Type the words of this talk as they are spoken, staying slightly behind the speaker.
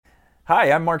Hi,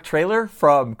 I'm Mark Traylor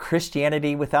from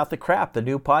Christianity Without the Crap, the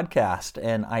new podcast,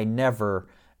 and I never,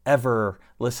 ever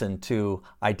listen to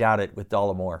I Doubt It with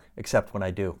Dollamore, except when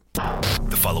I do.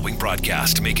 The following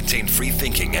broadcast may contain free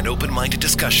thinking and open-minded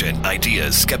discussion,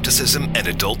 ideas, skepticism, and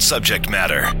adult subject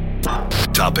matter.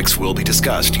 Topics will be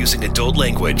discussed using adult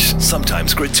language,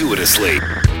 sometimes gratuitously.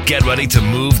 Get ready to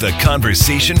move the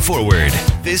conversation forward.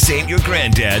 This ain't your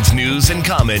granddad's news and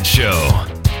comment show.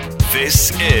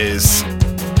 This is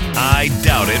I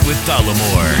Doubt It with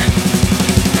Dollamore.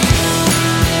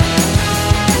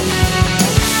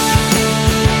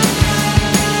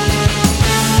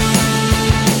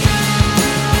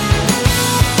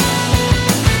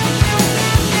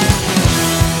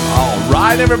 All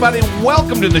right, everybody,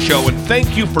 welcome to the show, and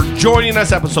thank you for joining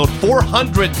us, episode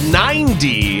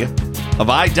 490 of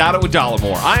I Doubt It with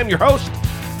Dollamore. I am your host,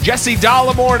 Jesse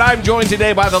Dollamore, and I'm joined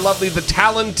today by the lovely, the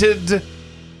talented,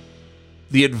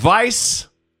 the advice-rejecting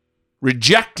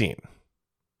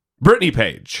Brittany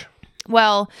Page.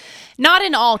 Well, not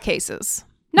in all cases.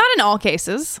 Not in all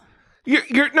cases.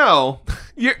 You're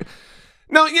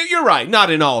right.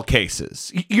 Not in all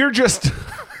cases. You're just...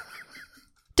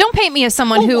 Don't paint me as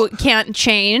someone who can't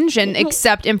change and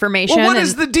accept information. Well, what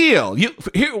is the deal?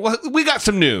 We got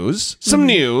some news. Some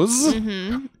news.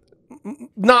 Mm-hmm.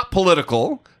 Not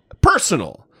political.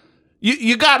 Personal.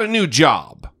 You got a new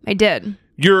job. I did.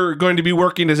 You're going to be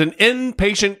working as an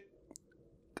inpatient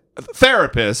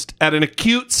therapist at an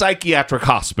acute psychiatric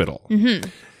hospital. Mm-hmm.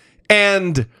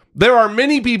 And there are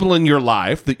many people in your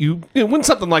life that when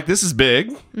something like this is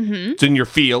big, mm-hmm. it's in your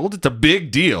field, it's a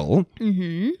big deal.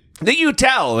 Mm-hmm. That you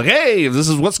tell, hey, this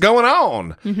is what's going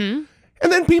on. Mm-hmm.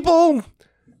 And then people,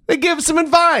 they give some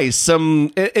advice,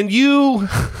 and you...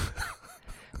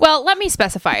 Well, let me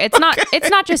specify. It's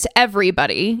not just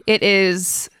everybody. It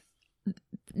is,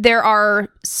 there are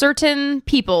certain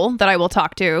people that I will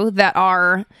talk to that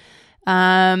are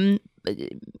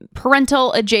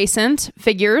parental adjacent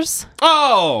figures.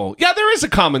 Oh, yeah, there is a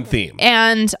common theme.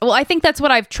 And, well, I think that's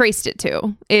what I've traced it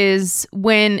to, is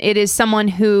when it is someone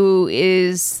who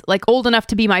is, like, old enough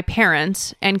to be my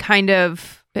parent and kind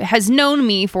of has known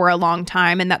me for a long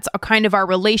time, and that's kind of our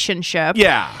relationship.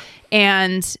 Yeah.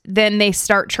 And then they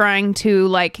start trying to,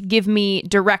 like, give me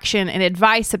direction and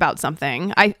advice about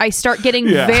something. I start getting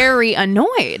very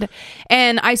annoyed.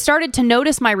 And I started to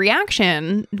notice my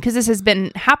reaction, because this has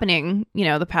been happening,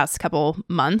 the past couple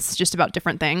months, just about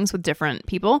different things with different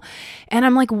people. And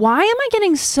I'm like, why am I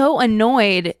getting so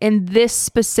annoyed in this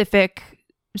specific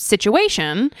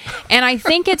situation? And I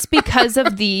think it's because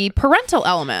of the parental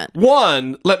element.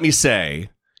 One, let me say,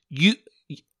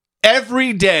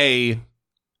 every day...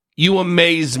 You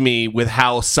amaze me with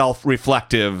how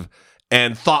self-reflective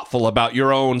and thoughtful about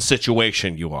your own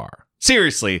situation you are.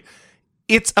 Seriously,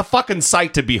 it's a fucking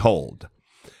sight to behold.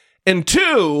 And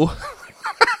two...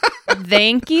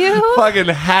 Thank you. Fucking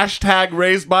hashtag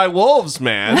raised by wolves,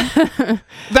 man.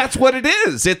 That's what it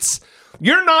is.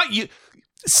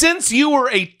 Since you were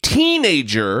a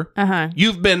teenager,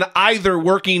 you've been either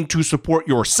working to support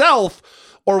yourself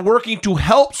or working to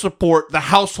help support the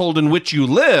household in which you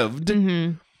lived.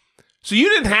 Mm-hmm. So you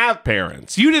didn't have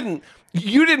parents. You're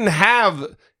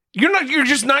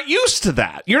just not used to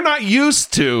that. You're not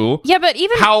used to but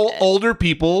even how older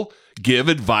people give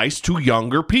advice to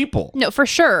younger people. No, for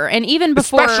sure. And even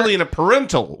before, especially in a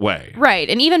parental way. Right.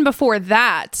 And even before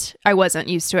that, I wasn't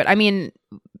used to it. I mean,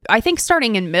 I think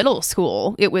starting in middle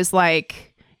school, it was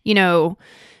like,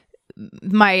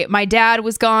 my dad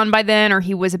was gone by then, or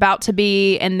he was about to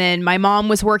be, and then my mom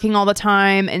was working all the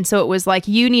time, and so it was like,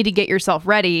 you need to get yourself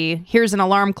ready. Here's an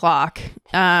alarm clock.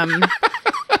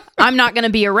 I'm not going to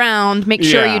be around. Make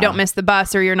sure you don't miss the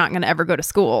bus, or you're not going to ever go to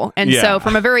school. And so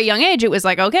from a very young age, it was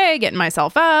like, okay, getting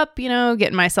myself up,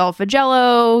 getting myself a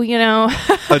Jell-O,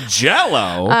 A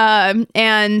Jell-O?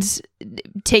 And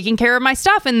taking care of my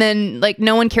stuff. And then, like,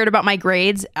 no one cared about my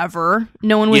grades ever.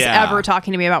 No one was ever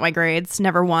talking to me about my grades.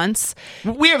 Never once.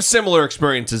 We have similar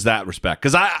experiences in that respect,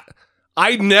 because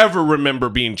I never remember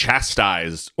being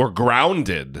chastised or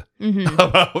grounded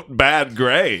about bad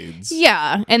grades.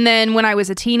 Yeah. And then when I was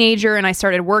a teenager and I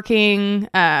started working,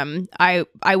 I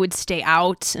would stay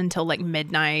out until like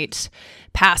midnight,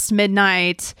 past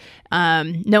midnight.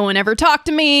 No one ever talked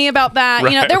to me about that.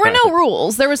 Right, there were no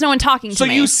rules. There was no one talking to me. So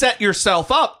you set yourself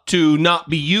up to not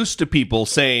be used to people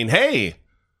saying, hey,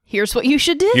 here's what you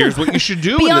should do. Here's what you should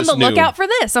do. Be on the lookout for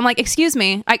this. I'm like, excuse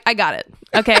me. I got it.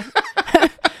 Okay.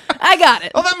 I got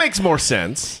it. Oh, that makes more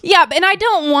sense. Yeah, and I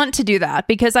don't want to do that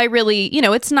because I really,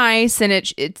 it's nice and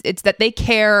it's that they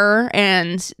care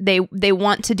and they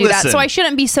want to do that. So I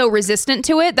shouldn't be so resistant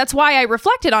to it. That's why I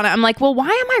reflected on it. I'm like, well, why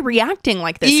am I reacting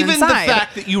like this Even inside? the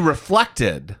fact that you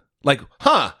reflected, like,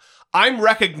 I'm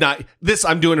recognizing this.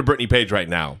 I'm doing a Brittany page right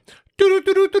now.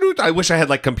 I wish I had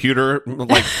like computer,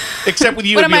 like, except with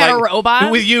you. What am I, a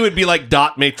robot? With you, it'd be like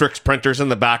dot matrix printers in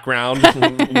the background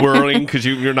whirling because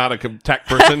you're not a tech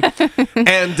person.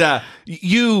 And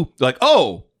you like,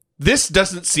 oh, this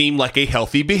doesn't seem like a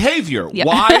healthy behavior. Yeah.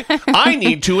 Why? I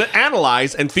need to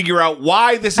analyze and figure out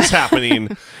why this is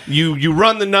happening. You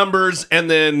run the numbers and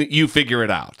then you figure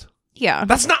it out. Yeah.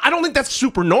 I don't think that's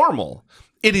super normal.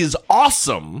 It is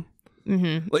awesome.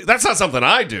 Mm-hmm. Like, that's not something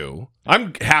I do.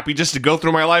 I'm happy just to go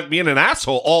through my life being an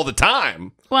asshole all the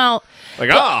time. Well, like,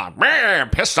 man,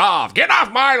 pissed off. Get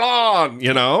off my lawn,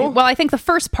 Well, I think the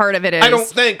first part of it is... I don't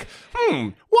think,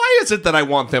 why is it that I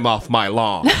want them off my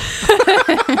lawn?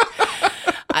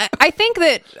 I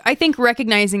think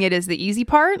recognizing it is the easy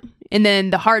part, and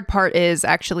then the hard part is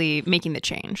actually making the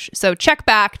change. So check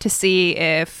back to see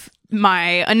if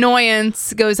my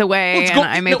annoyance goes away and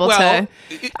I'm able to...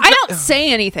 I don't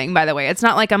say anything, by the way. It's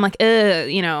not like I'm like,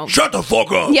 Shut the fuck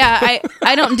up. Yeah,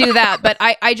 I don't do that, but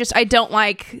I don't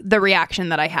like the reaction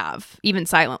that I have, even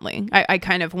silently. I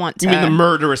kind of want to... You mean the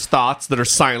murderous thoughts that are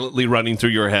silently running through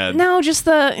your head? No, just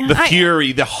the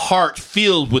fury, the heart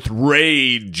filled with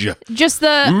rage. Just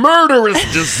the...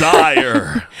 murderous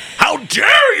desire. How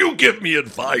dare you give me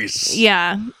advice?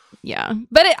 Yeah.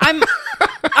 But I'm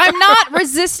not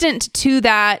resistant to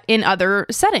that in other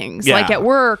settings, like at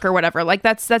work or whatever. Like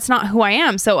that's not who I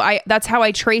am. So that's how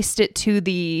I traced it to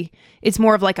it's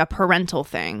more of like a parental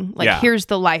thing. Like here's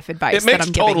the life advice that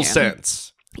I'm giving you. It makes total sense.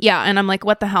 Yeah, and I'm like,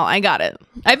 what the hell? I got it.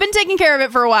 I've been taking care of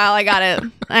it for a while. I got it.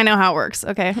 I know how it works.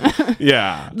 Okay.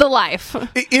 Yeah. The life.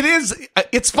 It is.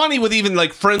 It's funny with even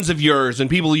like friends of yours and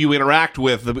people you interact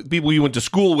with, the people you went to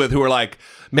school with who are like,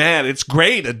 man, it's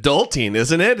great adulting,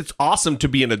 isn't it? It's awesome to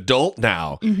be an adult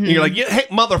now. Mm-hmm. And you're like, hey,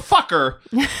 motherfucker,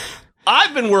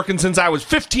 I've been working since I was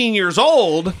 15 years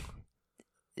old.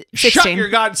 16. Shut your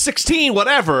god, 16,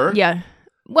 whatever. Yeah.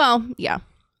 Well, yeah.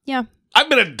 Yeah. I've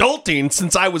been adulting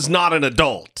since I was not an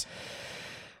adult.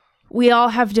 We all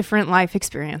have different life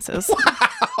experiences.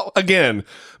 Wow. Again,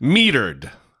 metered.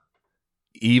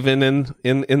 Even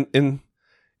in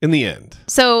the end.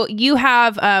 So you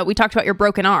have, we talked about your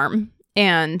broken arm.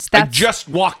 And that's, I just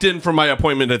walked in from my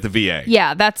appointment at the VA.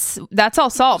 Yeah, that's all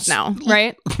solved now,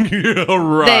 right? Yeah,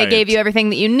 right. They gave you everything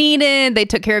that you needed. They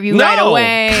took care of you right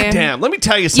away. God damn, let me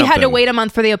tell you something. You had to wait a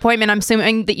month for the appointment. I'm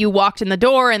assuming that you walked in the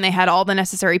door and they had all the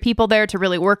necessary people there to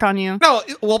really work on you. No,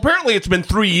 well, apparently it's been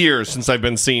 3 years since I've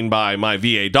been seen by my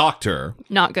VA doctor.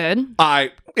 Not good. Yeah,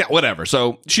 whatever.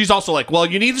 So she's also like, well,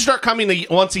 you need to start coming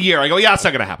once a year. I go, yeah, it's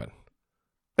not going to happen.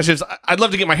 I'd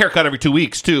love to get my hair cut every 2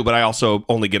 weeks too, but I also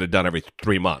only get it done every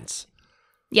 3 months.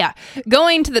 Yeah.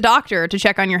 Going to the doctor to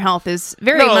check on your health is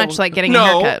very much like getting a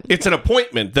haircut. It's an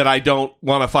appointment that I don't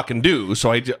want to fucking do.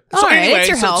 So it's your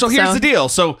health, so here's the deal.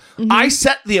 So I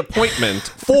set the appointment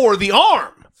for the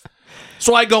arm.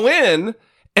 So I go in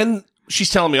and she's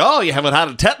telling me, oh, you haven't had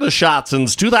a tetanus shot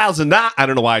since 2009. I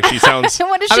don't know why she sounds...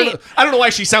 What is she? I don't know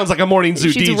why she sounds like a morning zoo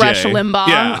DJ. She's Rush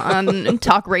Limbaugh on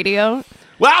talk radio.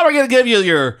 Well, we're going to give you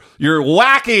your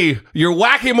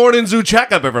wacky morning zoo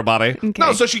checkup, everybody. Okay.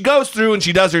 No, so she goes through and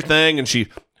she does her thing, and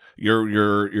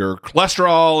your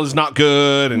cholesterol is not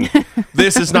good, and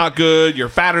this is not good. You're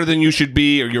fatter than you should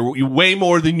be, or you weigh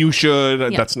more than you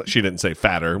should. Yep. She didn't say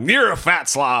fatter. You're a fat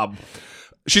slob.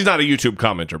 She's not a YouTube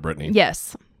commenter, Brittany.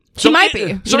 Yes. She might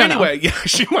be. So anyway, yeah,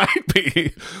 she might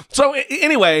be. So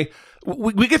anyway...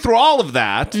 We get through all of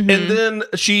that, and then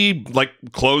she like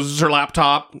closes her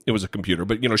laptop. It was a computer,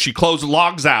 but she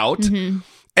logs out,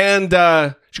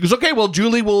 and she goes, "Okay, well,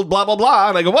 Julie will blah blah blah."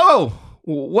 And I go, "Whoa,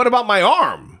 what about my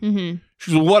arm?"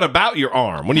 She goes, "What about your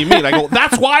arm? What do you mean?" I go,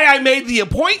 "That's why I made the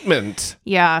appointment.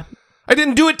 Yeah, I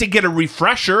didn't do it to get a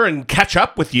refresher and catch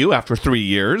up with you after 3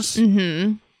 years."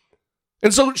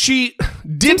 And so she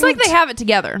didn't... Seems like they have it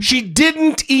together. She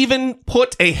didn't even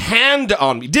put a hand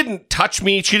on me. Didn't touch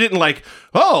me. She didn't like,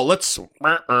 oh, let's...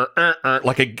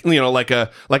 like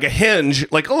a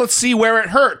hinge. Like, oh, let's see where it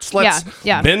hurts. Let's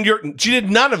bend your... She did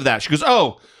none of that. She goes,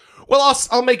 oh, well,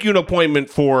 I'll make you an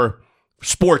appointment for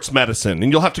sports medicine.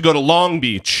 And you'll have to go to Long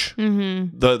Beach.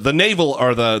 The naval...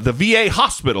 or the VA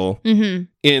hospital in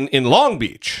Long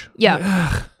Beach.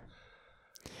 Yeah.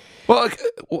 Well,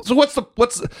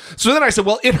 so then I said,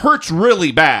 well, it hurts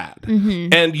really bad.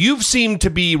 And you've seemed to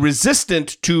be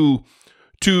resistant to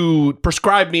to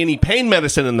prescribe me any pain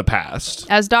medicine in the past.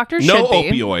 As doctors no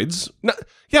should be. Opioids. No,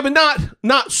 yeah, but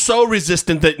not so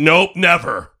resistant that nope,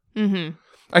 never. Mm-hmm.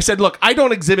 I said, look, I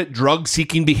don't exhibit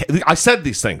drug-seeking behavior. I said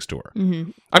these things to her.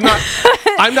 Mm-hmm.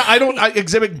 I don't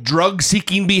exhibit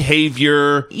drug-seeking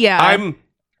behavior. Yeah.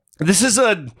 This is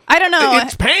I don't know.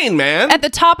 It's pain, man. At the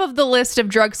top of the list of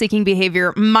drug-seeking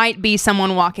behavior might be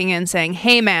someone walking in saying,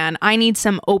 hey, man, I need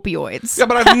some opioids. Yeah,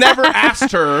 but I've never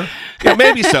asked her. Yeah,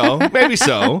 maybe so.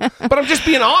 But I'm just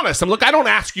being honest. Look, I don't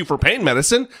ask you for pain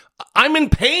medicine. I'm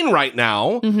in pain right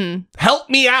now. Mm-hmm. Help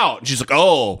me out. And she's like,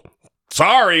 oh,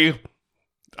 sorry.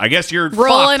 I guess you're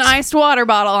Roll fucked. an iced water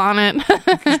bottle on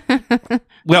it.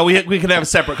 Well, we can have a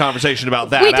separate conversation about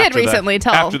that. We did recently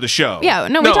after the show. Yeah,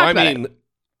 we talked about it.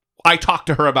 I talked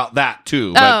to her about that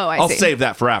too. But I'll see. save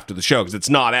that for after the show because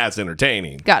it's not as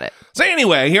entertaining. Got it. So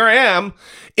anyway, here I am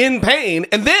in pain.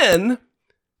 And then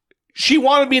she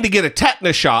wanted me to get a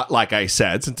tetanus shot, like I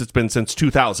said, since it's been since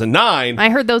 2009. I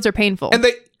heard those are painful. And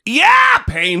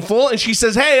painful. And she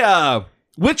says, hey,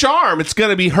 which arm? It's going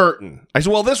to be hurting. I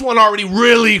said, well, this one already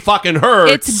really fucking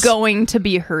hurts. It's going to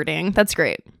be hurting. That's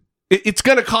great. It's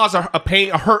going to cause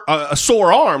a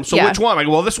sore arm. So which one? I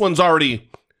go, well, this one's already...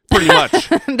 pretty much.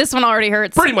 This one already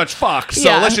hurts. Pretty much fucked. So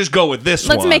let's just go with this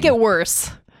one. Let's make it worse.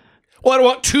 Well, I don't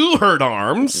want two hurt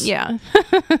arms. Yeah.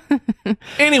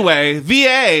 Anyway,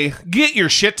 VA, get your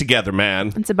shit together,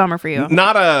 man. It's a bummer for you.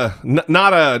 I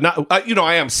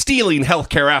am stealing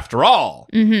healthcare after all.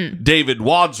 Mm-hmm. David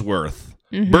Wadsworth,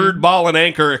 bird ball and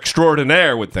anchor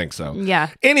extraordinaire would think so. Yeah.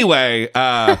 Anyway.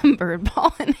 Bird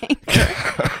ball and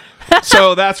anchor.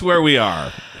 So that's where we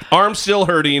are. Arm still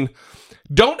hurting.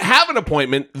 Don't have an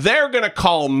appointment. They're going to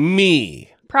call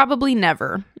me. Probably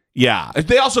never. Yeah.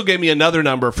 They also gave me another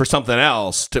number for something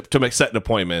else to set an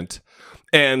appointment.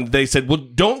 And they said, well,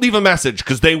 don't leave a message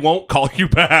because they won't call you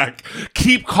back.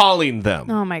 Keep calling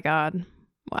them. Oh, my God.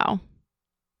 Wow.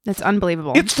 That's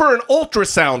unbelievable. It's for an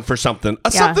ultrasound for something.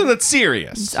 Something that's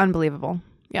serious. It's unbelievable.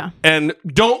 Yeah. And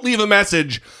don't leave a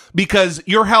message because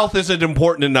your health isn't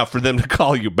important enough for them to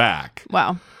call you back.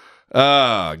 Wow.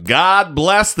 God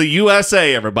bless the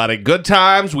USA, everybody. Good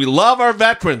times. We love our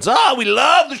veterans. We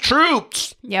love the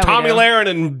troops. Yeah, Tommy Lahren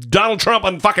and Donald Trump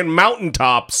on fucking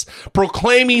mountaintops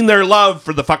proclaiming their love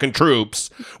for the fucking troops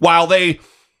while they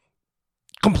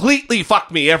completely fuck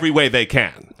me every way they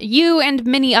can. You and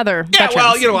many other veterans.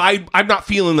 Well, I'm not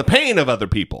feeling the pain of other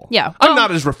people. Yeah. I'm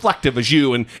not as reflective as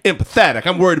you and empathetic.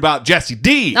 I'm worried about Jesse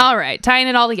D. All right. Tying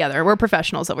it all together. We're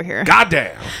professionals over here.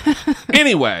 Goddamn.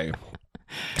 Anyway.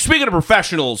 Speaking of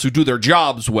professionals who do their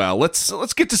jobs well,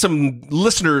 let's get to some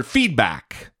listener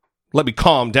feedback. Let me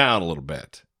calm down a little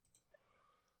bit.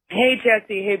 Hey,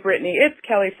 Jesse. Hey, Brittany. It's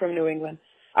Kelly from New England.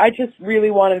 I just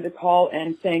really wanted to call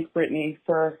and thank Brittany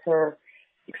for her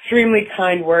extremely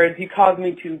kind words. You caused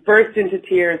me to burst into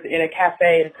tears in a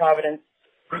cafe in Providence,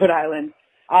 Rhode Island.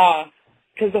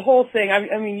 Because the whole thing,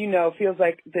 feels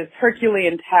like this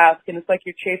Herculean task, and it's like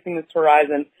you're chasing this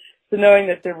horizon. So knowing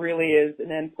that there really is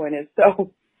an end point is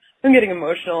I'm getting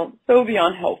emotional, so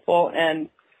beyond helpful, and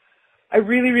I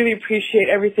really, really appreciate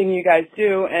everything you guys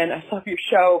do, and I love your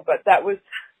show, but that was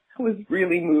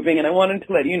really moving, and I wanted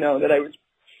to let you know that I was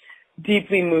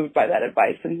deeply moved by that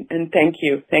advice, and thank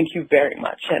you very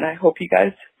much, and I hope you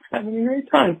guys are having a great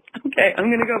time. Okay, I'm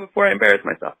going to go before I embarrass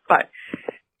myself. Bye.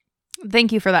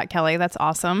 Thank you for that, Kelly. That's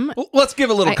awesome. Well, let's give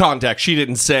a little context. She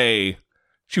didn't say...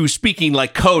 She was speaking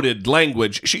like coded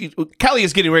language. Kelly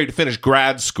is getting ready to finish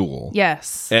grad school.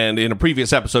 Yes. And in a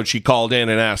previous episode, she called in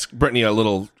and asked Brittany a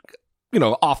little,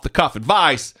 off-the-cuff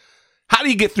advice. How do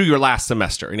you get through your last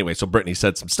semester? Anyway, so Brittany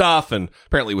said some stuff, and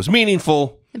apparently it was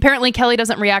meaningful. Apparently Kelly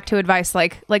doesn't react to advice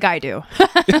like I do.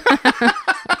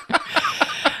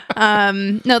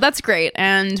 No, that's great.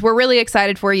 And we're really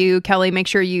excited for you, Kelly. Make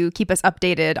sure you keep us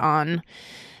updated on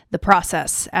the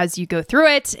process as you go through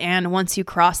it, and once you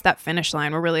cross that finish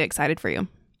line, we're really excited for you.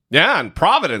 Yeah, and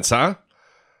Providence, huh?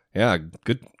 Yeah,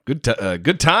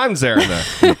 good times there in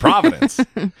the Providence.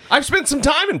 I've spent some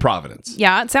time in Providence.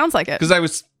 Yeah, it sounds like it. Because I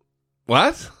was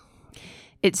what?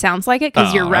 It sounds like it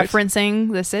because you're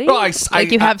referencing the city. Well,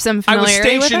 you have some familiarity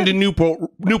I was stationed with it? in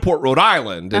Newport, Rhode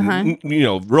Island, and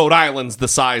Rhode Island's the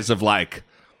size of like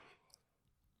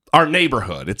our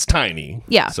neighborhood. It's tiny.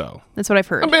 Yeah. So that's what I've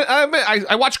heard.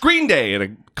 I watched Green Day at a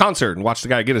concert and watched the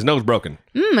guy get his nose broken.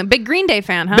 A big Green Day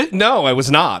fan, huh? No, I was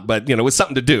not. But, it was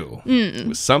something to do. It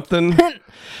was something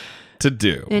to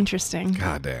do. Interesting.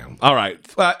 Goddamn. All right.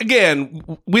 Again,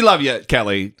 we love you,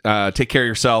 Kelly. Take care of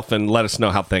yourself and let us know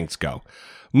how things go.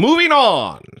 Moving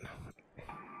on.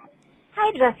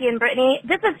 Hi, Jesse and Brittany.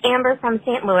 This is Amber from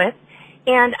St. Louis.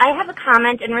 And I have a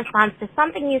comment in response to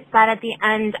something you said at the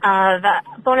end of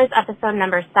bonus episode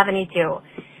number 72.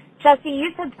 Jesse,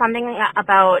 you said something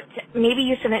about maybe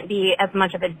you shouldn't be as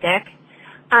much of a dick.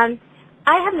 I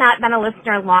have not been a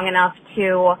listener long enough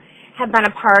to have been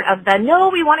a part of the, no,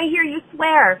 we want to hear you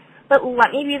swear. But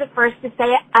let me be the first to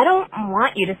say, I don't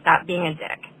want you to stop being a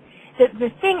dick. The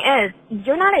thing is,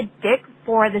 you're not a dick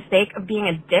for the sake of being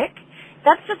a dick.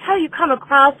 That's just how you come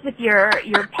across with your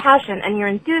passion and your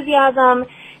enthusiasm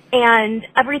and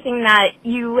everything that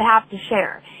you have to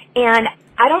share. And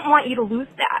I don't want you to lose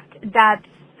that. That's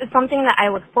something that I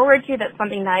look forward to. That's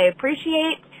something that I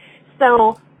appreciate.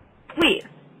 So please,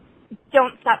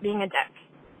 don't stop being a dick.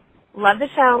 Love the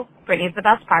show. Brittany's the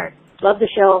best part. Love the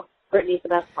show. Brittany's the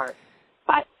best part.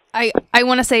 Bye. I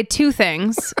want to say two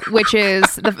things, which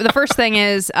is the first thing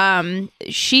is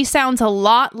she sounds a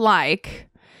lot like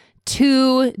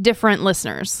two different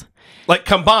listeners. Like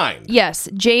combined. Yes.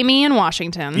 Jamie in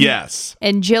Washington. Yes.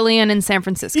 And Jillian in San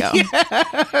Francisco.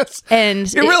 Yes.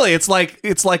 And it's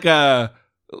like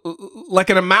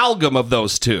an amalgam of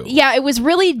those two. Yeah, it was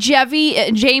really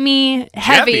Jamie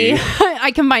heavy.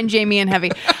 I combined Jamie and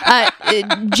heavy.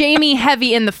 Jamie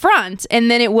heavy in the front, and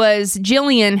then it was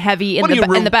Jillian heavy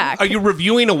in the back. Are you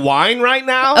reviewing a wine right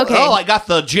now? Okay. Oh, I got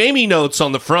the Jamie notes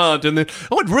on the front, and then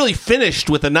it really finished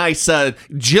with a nice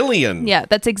Jillian. Yeah,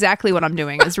 that's exactly what I'm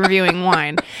doing, is reviewing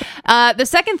wine. The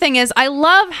second thing is, I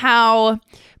love how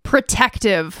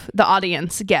protective the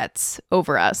audience gets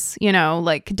over us,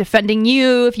 like defending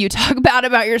you if you talk bad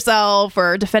about yourself,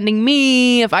 or defending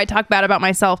me if I talk bad about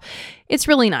myself. It's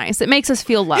really nice. It makes us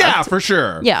feel loved. Yeah, for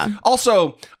sure. Yeah.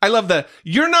 Also, I love that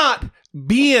you're not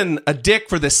being a dick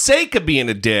for the sake of being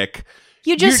a dick.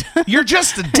 You're just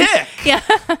a dick. Yeah.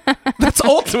 That's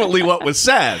ultimately what was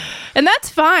said. And that's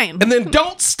fine. And then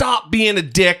don't stop being a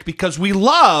dick because we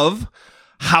love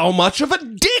how much of a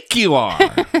dick you are.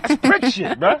 That's prick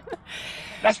shit, bro.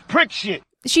 That's prick shit.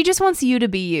 She just wants you to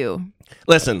be you.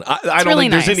 Listen, I don't really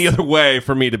think there's nice. any other way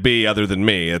for me to be other than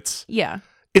me. It's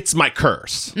my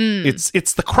curse.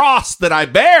 It's the cross that I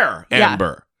bear,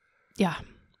 Amber. Yeah.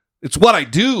 It's what I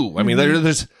do. I mean,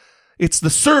 it's the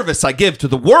service I give to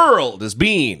the world as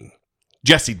being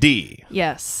Jesse D.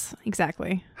 Yes,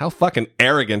 exactly. How fucking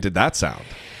arrogant did that sound?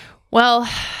 Well,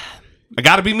 I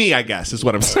gotta be me, I guess, is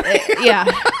what I'm saying.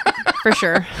 Yeah, for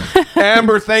sure.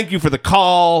 Amber, thank you for the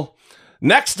call.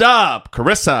 Next up,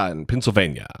 Carissa in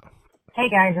Pennsylvania. Hey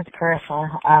guys, it's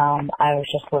Carissa. I was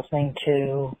just listening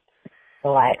to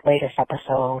the latest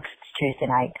episode. It's Tuesday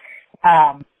night.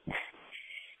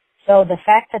 So the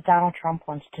fact that Donald Trump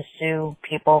wants to sue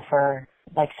people for,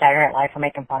 like, Saturday Night Live for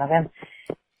making fun of him.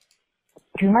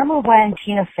 Do you remember when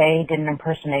Tina Fey did an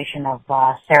impersonation of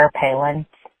Sarah Palin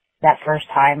that first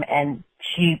time, and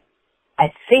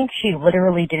I think she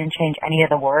literally didn't change any of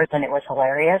the words, and it was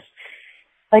hilarious?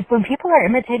 Like, when people are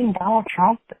imitating Donald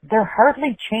Trump, they're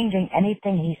hardly changing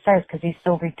anything he says because he's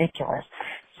so ridiculous.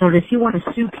 So does he want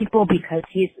to sue people because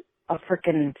he's a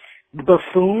freaking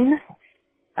buffoon?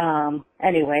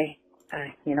 Anyway,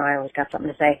 I always got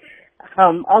something to say.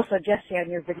 Also, Jesse, on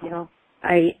your video,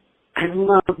 I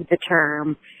love the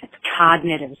term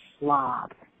cognitive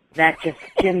slob. That just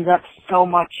gins up so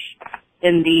much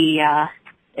in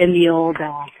the old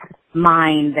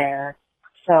mind there.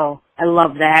 So I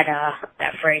love that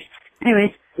phrase.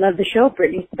 Anyways, love the show.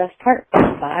 Brittany's the best part.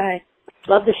 Bye.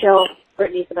 Love the show.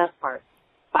 Brittany's the best part.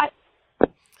 Bye.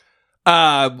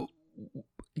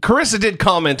 Carissa did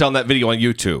comment on that video on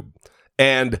YouTube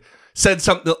and said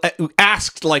something,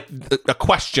 asked like a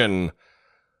question.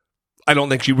 I don't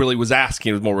think she really was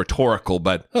asking. It was more rhetorical,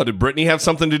 but did Brittany have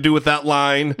something to do with that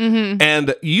line? Mm-hmm.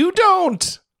 And you're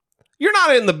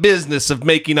not in the business of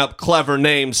making up clever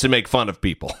names to make fun of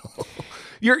people.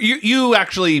 You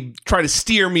actually try to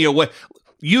steer me away.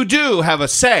 You do have a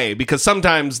say because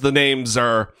sometimes the names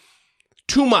are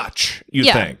too much, you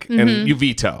think, and you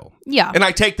veto. Yeah. And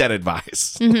I take that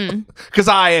advice. Because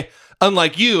I,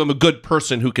 unlike you, am a good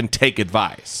person who can take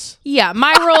advice. Yeah,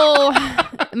 my role.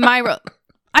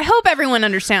 I hope everyone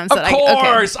understands that. Of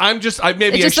course. I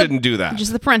shouldn't do that.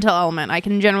 Just the parental element. I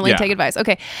can generally take advice.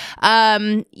 Okay.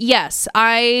 Yes,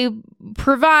 I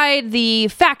provide the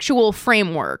factual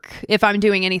framework if I'm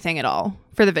doing anything at all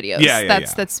for the videos.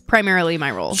 That's primarily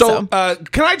my role. So,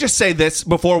 can I just say this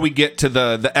before we get to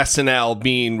the SNL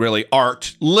being really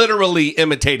art, literally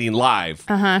imitating live?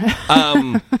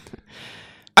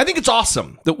 I think it's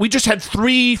awesome that we just had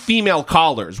 3 female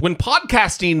callers. When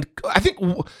podcasting, I think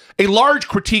a large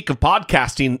critique of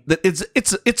podcasting that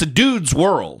it's a dude's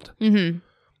world. Mm-hmm.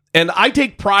 And I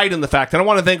take pride in the fact, and I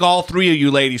want to thank all 3 of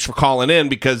you ladies for calling in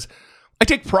because I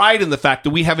take pride in the fact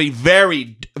that we have a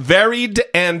varied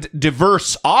and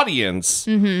diverse audience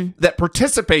that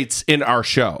participates in our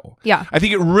show. Yeah. I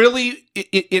think it really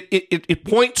it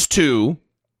points to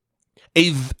a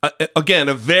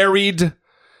varied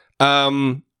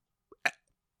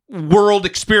world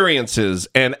experiences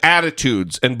and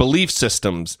attitudes and belief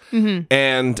systems.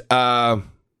 And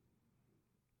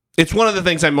it's one of the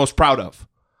things I'm most proud of.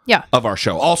 Yeah. Of our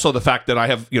show. Also the fact that I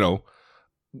have,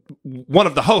 one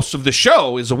of the hosts of the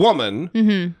show is a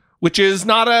woman, which is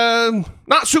not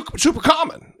super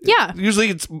common. Yeah. Usually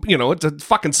it's a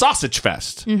fucking sausage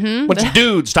fest. Bunch of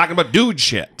dudes talking about dude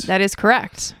shit. That is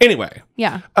correct. Anyway.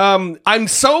 Yeah. I'm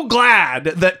so glad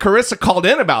that Carissa called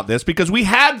in about this, because we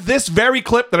had this very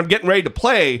clip that I'm getting ready to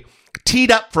play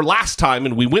teed up for last time,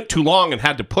 and we went too long and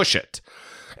had to push it.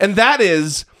 And that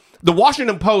is the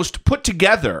Washington Post put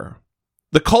together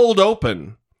the cold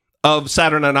open of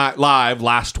Saturday Night Live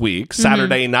last week,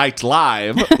 Saturday Night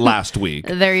Live last week.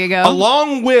 There you go.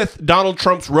 Along with Donald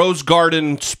Trump's Rose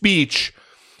Garden speech,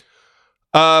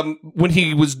 when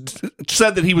he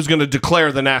said that he was going to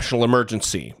declare the national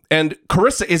emergency. And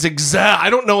Carissa is I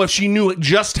don't know if she knew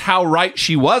just how right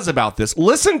she was about this.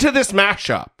 Listen to this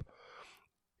mashup.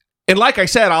 And like I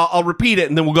said, I'll repeat it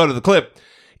and then we'll go to the clip.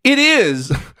 It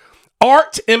is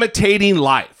art imitating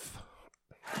life.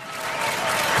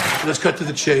 Let's cut to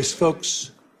the chase,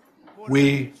 folks.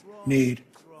 We need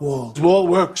walls. Wall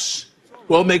works.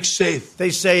 Wall makes safe. They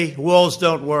say walls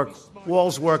don't work.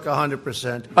 Walls work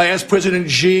 100%. I asked President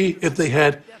Xi if they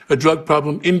had a drug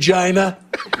problem in China.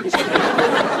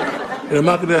 And I'm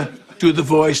not going to do the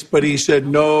voice, but he said,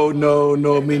 no,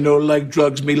 me no like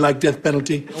drugs, me like death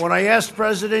penalty. When I asked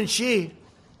President Xi,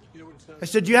 I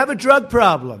said, do you have a drug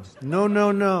problem?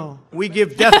 No. We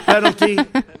give death penalty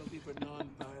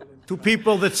to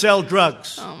people that sell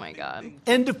drugs. Oh, my God.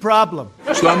 End of problem.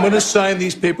 So I'm going to sign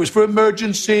these papers for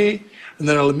emergency, and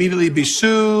then I'll immediately be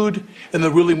sued, and the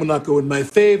ruling will not go in my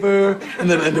favor, and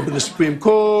then I'll end up in the Supreme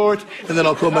Court, and then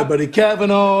I'll call my buddy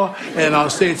Kavanaugh, and I'll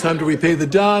say it's time to repay the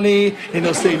Donnie, and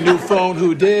he'll say, new phone,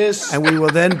 who dis? And we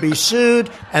will then be sued,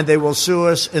 and they will sue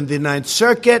us in the Ninth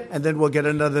Circuit, and then we'll get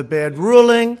another bad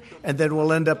ruling, and then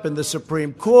we'll end up in the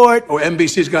Supreme Court. Oh,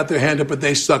 NBC's got their hand up, but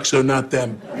they suck, so not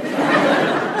them.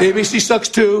 ABC sucks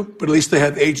too, but at least they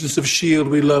have Agents of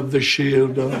S.H.I.E.L.D. We love the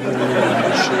S.H.I.E.L.D. Don't we love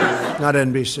the S.H.I.E.L.D. Not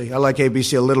NBC. I like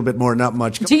ABC a little bit more, not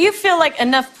much. Do you feel like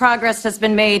enough progress has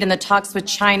been made in the talks with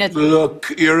China?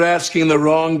 Look, you're asking the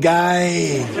wrong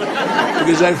guy.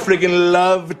 Because I friggin'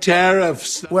 love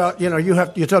tariffs. Well, you're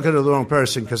talking to the wrong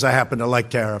person, because I happen to like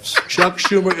tariffs. Chuck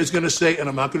Schumer is going to say, and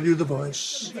I'm not going to do the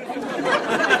voice.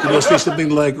 He'll say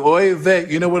something like, oy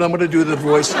vey. You know what I'm going to do the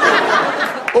voice?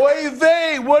 Oy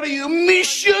vey, what are you,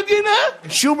 Michiganer?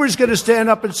 Schumer's going to stand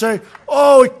up and say,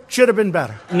 oh, it should have been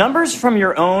better. Numbers from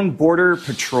your own border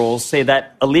patrol say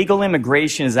that illegal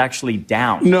immigration is actually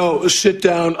down. No, sit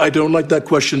down. I don't like that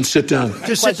question. Sit down.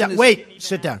 Just sit down. Wait,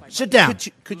 sit down. Sit down.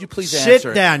 Could you please answer?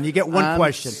 Sit down. You get one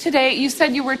question. Today, you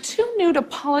said you were too new to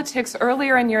politics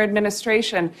earlier in your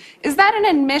administration. Is that an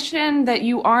admission that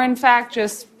you are, in fact,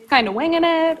 just kind of winging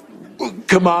it?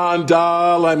 Come on,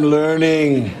 doll, I'm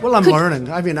learning. Well, I'm learning.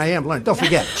 I am learning. Don't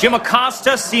forget. Jim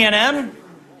Acosta, CNN?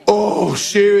 Oh,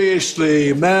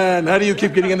 seriously, man, how do you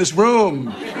keep getting in this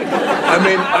room?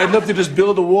 I'd love to just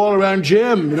build a wall around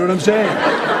Jim, you know what I'm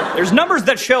saying? There's numbers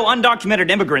that show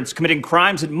undocumented immigrants committing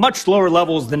crimes at much lower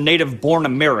levels than native-born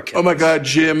Americans. Oh, my God,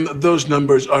 Jim, those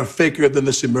numbers are faker than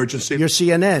this emergency. You're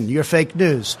CNN. You're fake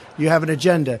news. You have an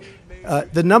agenda.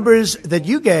 The numbers that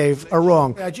you gave are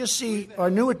wrong. I just see our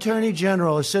new Attorney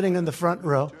General is sitting in the front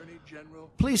row.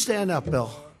 Please stand up,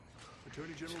 Bill.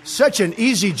 Such an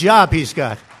easy job he's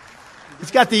got. He's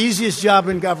got the easiest job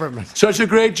in government. Such a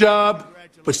great job,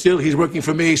 but still he's working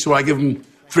for me, so I give him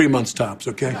 3 months tops,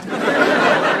 okay?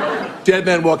 Dead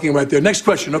man walking right there. Next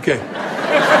question, okay.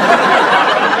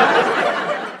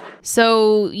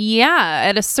 So, yeah,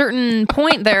 at a certain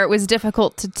point there, it was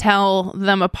difficult to tell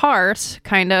them apart,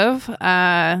 kind of.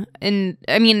 And,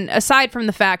 aside from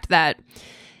the fact that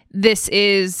this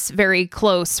is very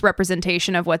close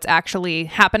representation of what's actually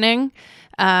happening,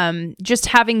 just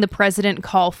having the president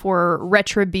call for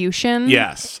retribution.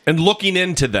 Yes, and looking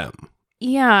into them.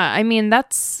 Yeah,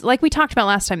 that's, like we talked about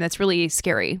last time, that's really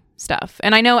scary stuff.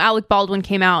 And I know Alec Baldwin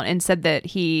came out and said that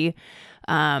he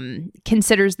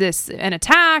considers this an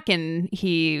attack, and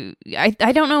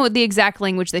I don't know the exact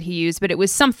language that he used, but it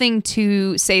was something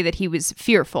to say that he was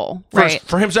fearful, right?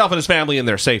 For himself and his family and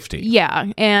their safety.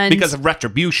 Yeah, and because of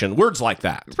retribution, words like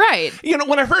that. Right.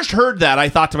 When I first heard that, I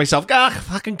thought to myself,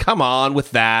 fucking come on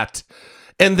with that.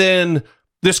 And then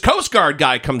this Coast Guard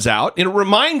guy comes out, and it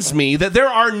reminds me that there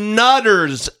are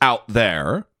nutters out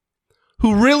there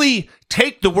who really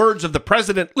take the words of the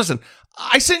president. Listen,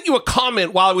 I sent you a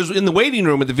comment while I was in the waiting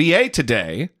room at the VA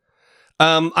today.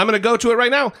 I'm going to go to it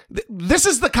right now. This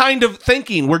is the kind of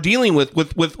thinking we're dealing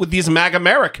with these MAGA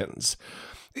Americans.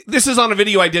 This is on a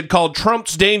video I did called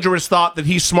Trump's Dangerous Thought That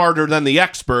He's Smarter Than the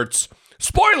Experts.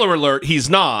 Spoiler alert, he's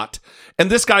not.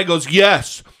 And this guy goes,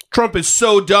 yes, Trump is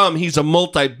so dumb, he's a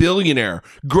multi-billionaire,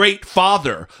 great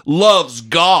father, loves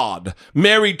God,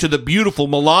 married to the beautiful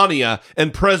Melania,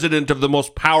 and president of the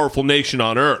most powerful nation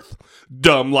on earth.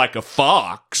 Dumb like a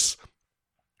fox.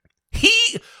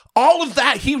 All of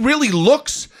that, he really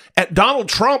looks at Donald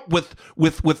Trump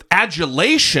with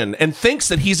adulation and thinks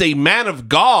that he's a man of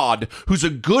God who's a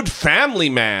good family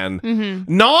man,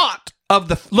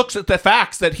 looks at the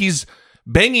facts that he's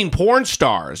banging porn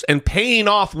stars and paying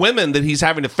off women that he's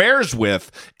having affairs with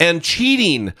and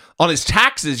cheating on his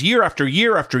taxes year after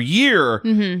year after year.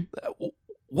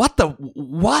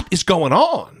 What is going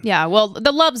on? Yeah, well,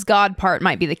 the loves God part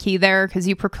might be the key there, because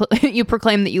you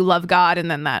proclaim that you love God,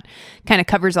 and then that kind of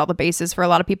covers all the bases for a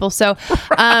lot of people. So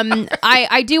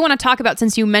I do want to talk about,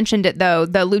 since you mentioned it, though,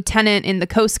 the lieutenant in the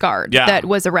Coast Guard that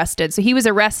was arrested. So he was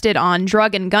arrested on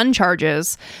drug and gun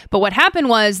charges. But what happened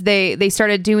was they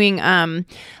started doing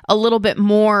a little bit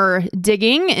more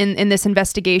digging in this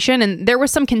investigation, and there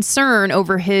was some concern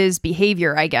over his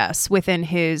behavior, I guess, within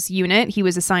his unit. He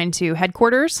was assigned to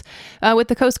headquarters with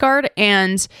the Coast Guard,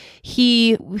 and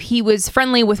he was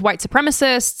friendly with white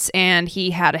supremacists, and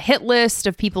he had a hit list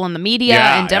of people in the media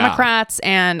and Democrats,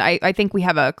 and I think we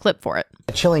have a clip for it.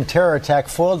 A chilling terror attack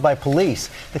foiled by police.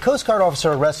 The Coast Guard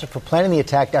officer arrested for planning the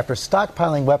attack after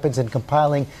stockpiling weapons and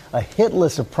compiling a hit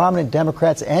list of prominent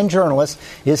Democrats and journalists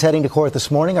is heading to court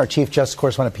this morning. Our Chief Justice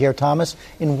correspondent Pierre Thomas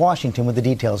in Washington with the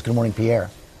details. Good morning, Pierre.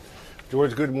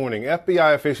 George, good morning.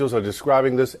 FBI officials are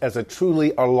describing this as a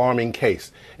truly alarming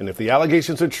case. And if the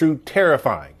allegations are true,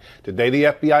 terrifying. Today, the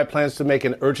FBI plans to make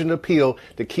an urgent appeal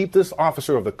to keep this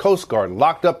officer of the Coast Guard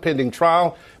locked up pending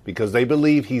trial because they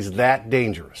believe he's that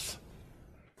dangerous.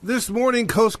 This morning,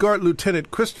 Coast Guard Lieutenant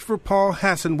Christopher Paul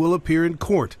Hassan will appear in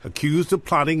court, accused of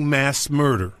plotting mass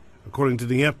murder. According to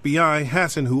the FBI,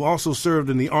 Hassan, who also served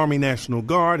in the Army National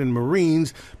Guard and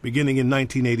Marines beginning in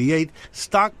 1988,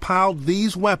 stockpiled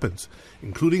these weapons,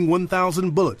 including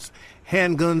 1,000 bullets,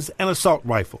 handguns, and assault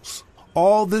rifles.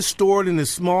 All this stored in his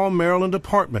small Maryland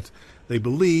apartment, they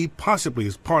believe possibly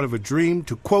as part of a dream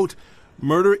to, quote,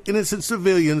 murder innocent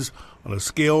civilians on a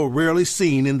scale rarely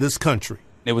seen in this country.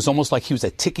 It was almost like he was a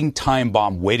ticking time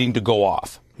bomb waiting to go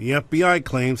off. The FBI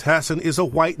claims Hassan is a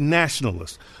white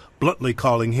nationalist, bluntly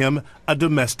calling him a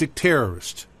domestic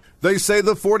terrorist. They say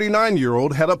the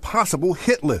 49-year-old had a possible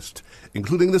hit list,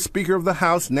 including the Speaker of the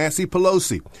House, Nancy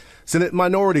Pelosi, Senate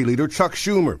Minority Leader Chuck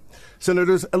Schumer,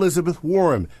 Senators Elizabeth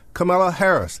Warren, Kamala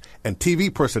Harris, and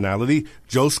TV personality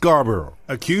Joe Scarborough,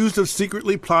 accused of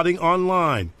secretly plotting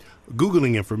online,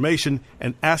 Googling information,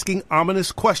 and asking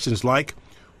ominous questions like,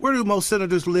 where do most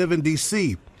senators live in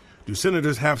D.C.? Do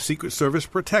senators have Secret Service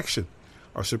protection?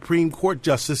 Are Supreme Court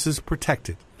justices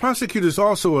protected? Prosecutors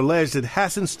also allege that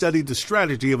Hassan studied the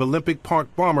strategy of Olympic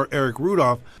Park bomber Eric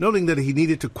Rudolph, noting that he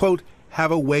needed to, quote,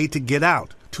 have a way to get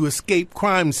out, to escape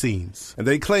crime scenes. And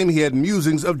they claim he had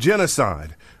musings of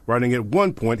genocide, writing at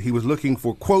one point he was looking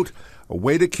for, quote, a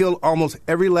way to kill almost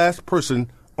every last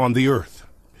person on the earth,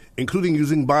 including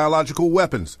using biological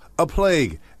weapons, a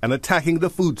plague, and attacking the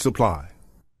food supply.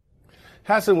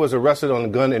 Hassan was arrested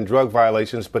on gun and drug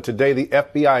violations, but today the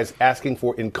FBI is asking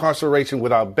for incarceration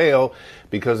without bail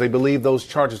because they believe those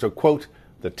charges are, quote,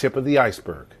 the tip of the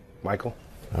iceberg. Michael?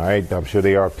 All right, I'm sure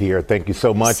they are, Pierre. Thank you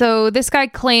so much. So this guy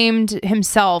claimed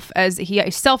himself as,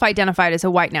 he self-identified as a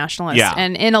white nationalist. Yeah.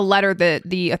 And in a letter that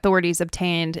the authorities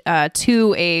obtained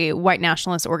to a white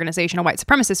nationalist organization, a white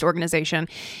supremacist organization,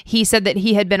 he said that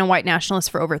he had been a white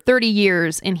nationalist for over 30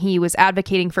 years, and he was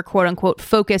advocating for quote-unquote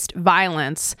focused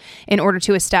violence in order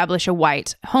to establish a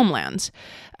white homeland.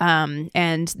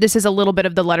 And this is a little bit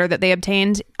of the letter that they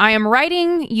obtained. I am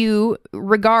writing you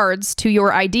regards to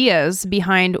your ideas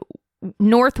behind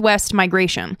Northwest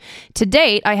migration. To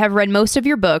date, I have read most of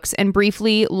your books and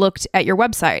briefly looked at your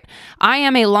website. I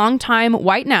am a longtime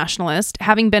white nationalist,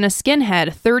 having been a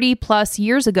skinhead 30 plus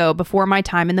years ago before my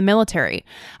time in the military.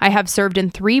 I have served in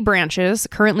 3 branches,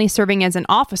 currently serving as an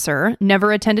officer,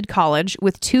 never attended college,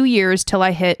 with 2 years till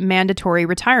I hit mandatory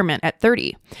retirement at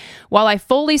 30. While I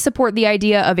fully support the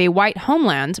idea of a white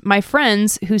homeland, my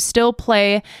friends who still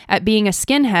play at being a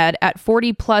skinhead at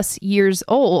 40 plus years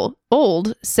old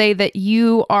old say that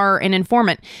you are an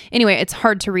informant. Anyway, it's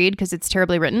hard to read because it's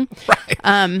terribly written.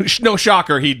 Right. No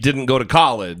shocker he didn't go to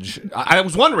college. I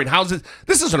was wondering, how's it?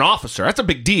 This is an officer. That's a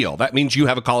big deal. That means you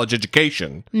have a college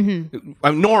education.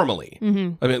 Normally.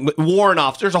 I mean, warrant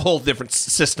officer, there's a whole different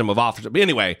system of officers. But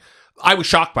anyway, I was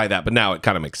shocked by that, but now it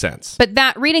kind of makes sense. But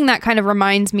reading that kind of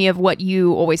reminds me of what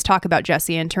you always talk about,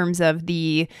 Jesse, in terms of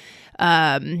the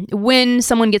when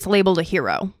someone gets labeled a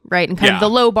hero, right? And kind of the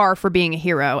low bar for being a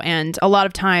hero. And a lot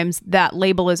of times that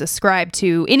label is ascribed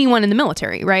to anyone in the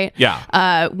military, right?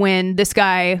 Yeah. When this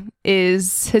guy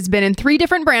has been in 3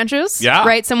 different branches, Yeah.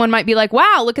 right? Someone might be like,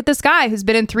 wow, look at this guy who's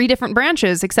been in 3 different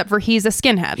branches, except for he's a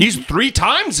skinhead. He's 3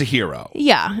 times a hero.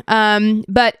 Yeah.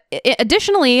 But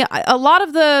additionally, a lot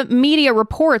of the media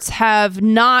reports have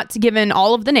not given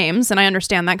all of the names, and I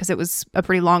understand that because it was a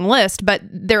pretty long list, but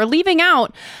they're leaving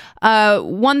out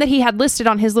one that he had listed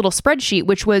on his little spreadsheet,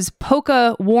 which was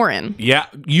Polka Warren. Yeah,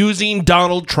 using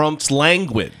Donald Trump's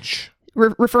language.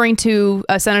 Referring to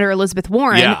Senator Elizabeth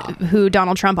Warren, who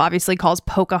Donald Trump obviously calls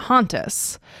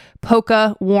Pocahontas.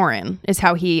 Polka Warren is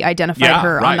how he identified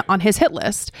her on his hit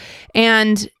list.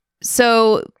 And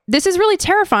so this is really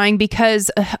terrifying because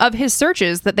of his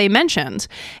searches that they mentioned.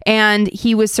 And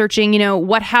he was searching,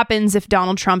 what happens if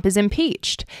Donald Trump is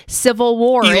impeached? Civil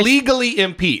war. Illegally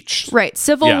impeached. Right.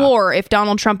 Civil war if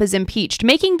Donald Trump is impeached.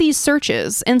 Making these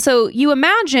searches. And so you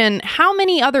imagine how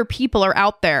many other people are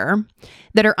out there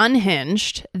that are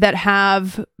unhinged, that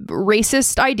have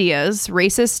racist ideas,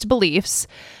 racist beliefs,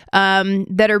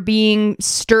 that are being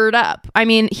stirred up. I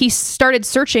mean, he started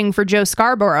searching for Joe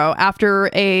Scarborough after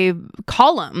a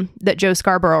column that Joe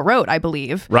Scarborough wrote, I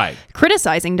believe, right,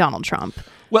 criticizing Donald Trump.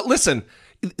 Well, listen,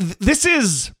 this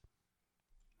is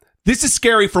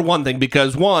scary for one thing,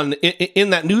 because one, in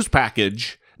that news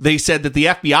package, they said that the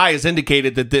FBI has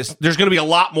indicated that there's going to be a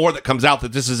lot more that comes out,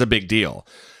 that this is a big deal.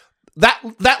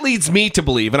 That leads me to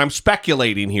believe, and I'm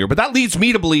speculating here, but that leads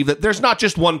me to believe that there's not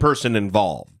just one person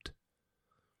involved.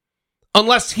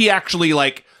 Unless he actually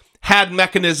had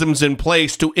mechanisms in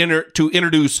place to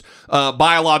introduce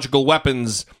biological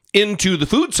weapons into the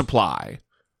food supply.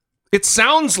 It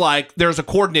sounds like there's a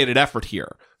coordinated effort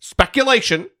here.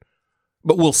 Speculation,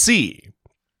 but we'll see.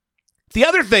 The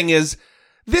other thing is,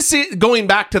 this is going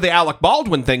back to the Alec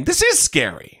Baldwin thing. This is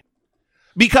scary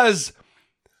because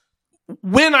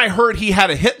when I heard he had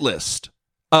a hit list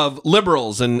of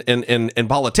liberals and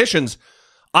politicians,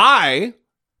 I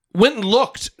went and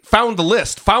looked, found the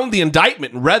list, found the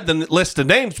indictment, and read the list of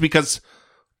names, because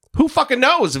who fucking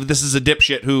knows if this is a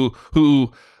dipshit who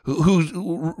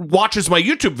watches my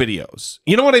YouTube videos?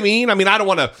 You know what I mean? I mean, I don't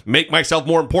want to make myself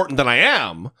more important than I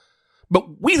am,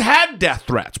 but we've had death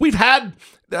threats. We've had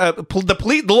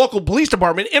the local police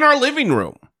department in our living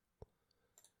room.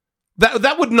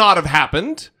 That would not have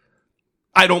happened,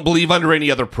 I don't believe, under any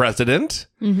other president,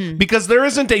 because there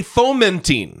isn't a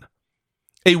fomenting,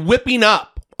 a whipping up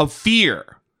of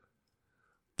fear.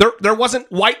 There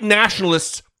wasn't white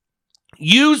nationalists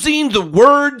using the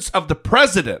words of the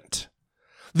president,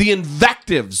 the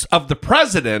invectives of the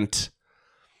president,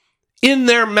 in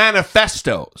their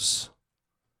manifestos.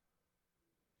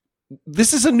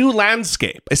 This is a new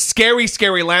landscape, a scary,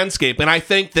 scary landscape, and I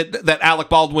think that Alec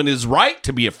Baldwin is right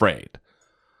to be afraid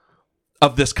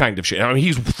of this kind of shit. I mean,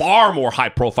 he's far more high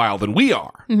profile than we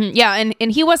are. Yeah,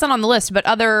 and he wasn't on the list, but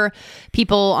other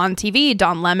people on TV,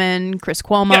 Don Lemon, Chris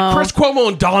Cuomo. Yeah, Chris Cuomo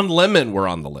and Don Lemon were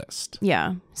on the list.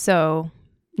 Yeah, so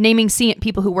naming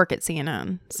people who work at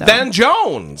CNN. So. Van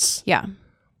Jones. Yeah.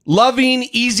 Loving,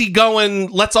 easygoing,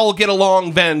 let's all get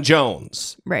along Van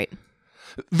Jones. Right.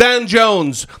 Van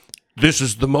Jones. This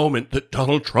is the moment that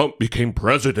Donald Trump became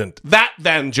president. That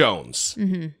Van Jones.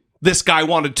 This guy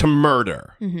wanted to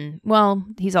murder. Well,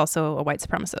 he's also a white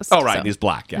supremacist. Oh, right. So. He's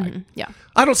black. Yeah. Yeah.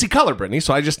 I don't see color, Brittany.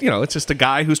 So I just, it's just a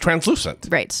guy who's translucent.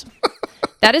 Right.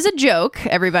 That is a joke,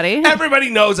 everybody.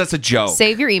 Everybody knows that's a joke.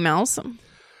 Save your emails.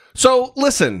 So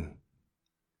listen,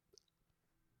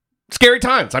 scary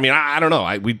times. I mean, I don't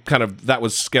know. That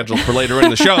was scheduled for later in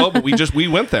the show, but we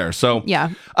went there. So yeah.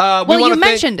 Well, you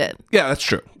mentioned it. Yeah, that's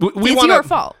true. It's your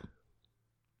fault.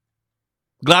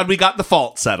 Glad we got the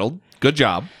fault settled. Good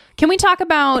job. Can we talk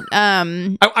about...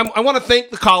 I want to thank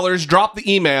the callers, drop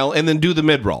the email, and then do the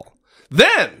mid-roll.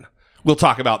 Then we'll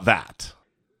talk about that.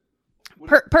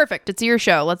 Perfect. It's your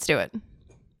show. Let's do it.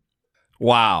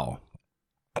 Wow.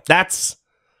 That's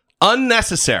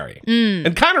unnecessary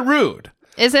and kind of rude.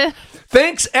 Is it?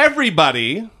 Thanks,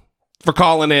 everybody, for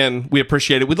calling in. We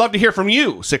appreciate it. We'd love to hear from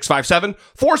you.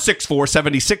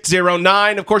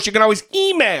 657-464-7609. Of course, you can always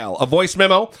email a voice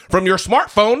memo from your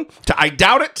smartphone to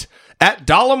idoubt@dollemore.com.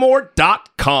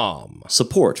 Patreon.com.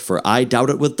 Support for I Doubt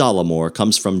It with Dollamore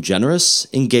comes from generous,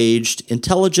 engaged,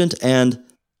 intelligent, and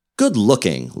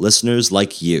good-looking listeners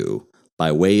like you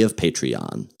by way of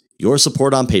Patreon. Your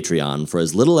support on Patreon for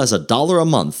as little as $1 a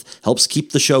month helps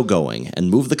keep the show going and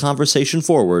move the conversation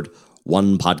forward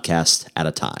one podcast at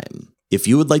a time. If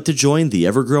you would like to join the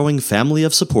ever-growing family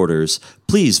of supporters,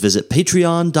 please visit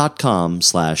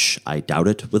patreon.com/I Doubt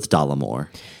It with Dollamore.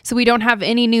 So we don't have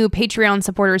any new Patreon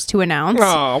supporters to announce.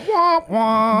 Oh, wah,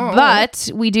 wah. But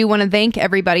we do want to thank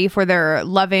everybody for their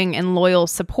loving and loyal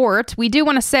support. We do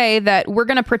want to say that we're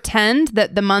going to pretend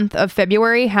that the month of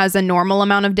February has a normal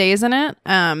amount of days in it.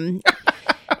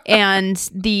 And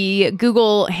the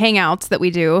Google Hangouts that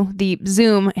we do, the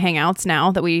Zoom Hangouts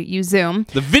now that we use Zoom.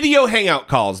 The video hangout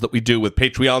calls that we do with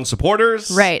Patreon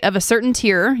supporters. Right, of a certain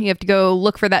tier. You have to go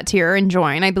look for that tier and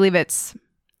join. I believe it's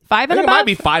 $5 and above. It might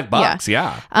be $5,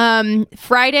 yeah.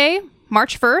 Friday,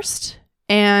 March 1st,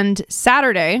 and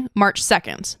Saturday, March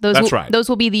 2nd. Those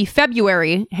will be the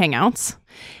February Hangouts.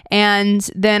 And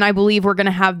then I believe we're going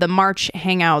to have the March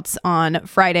Hangouts on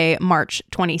Friday, March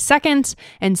 22nd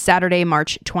and Saturday,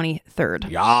 March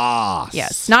 23rd.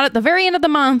 Yes. Not at the very end of the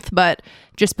month, but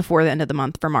just before the end of the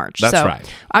month for March. That's right.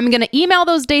 I'm going to email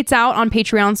those dates out on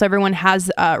Patreon so everyone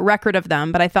has a record of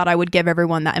them, but I thought I would give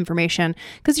everyone that information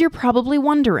because you're probably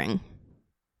wondering.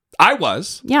 I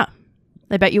was. Yeah.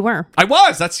 I bet you were. I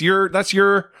was. That's your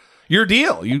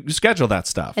deal. You schedule that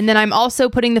stuff. And then I'm also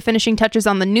putting the finishing touches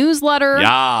on the newsletter.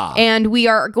 Yeah. And we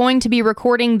are going to be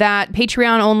recording that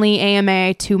Patreon-only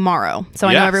AMA tomorrow. So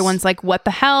I know everyone's like, what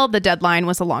the hell? The deadline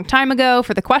was a long time ago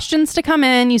for the questions to come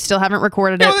in. You still haven't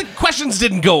recorded it. No, the questions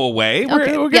didn't go away. We're going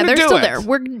to do it. They're still there.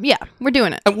 We're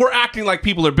doing it. And we're acting like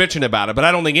people are bitching about it, but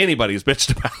I don't think anybody's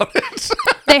bitched about it.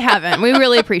 They haven't. We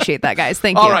really appreciate that, guys.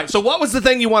 Thank you. All right. So what was the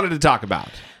thing you wanted to talk about?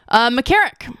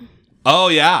 McCarrick. Oh,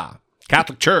 yeah.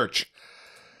 Catholic Church.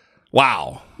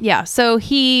 Wow. Yeah, so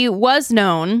he was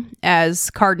known as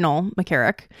Cardinal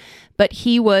McCarrick, but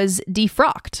he was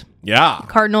defrocked. Yeah.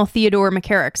 Cardinal Theodore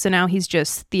McCarrick. So now he's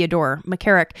just Theodore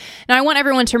McCarrick. Now, I want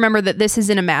everyone to remember that this is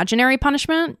an imaginary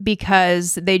punishment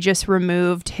because they just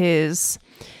removed his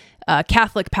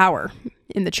Catholic power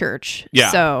in the church.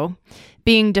 Yeah. So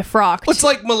being defrocked. It's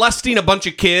like molesting a bunch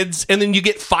of kids and then you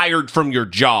get fired from your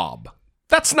job.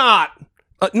 That's not...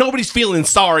 nobody's feeling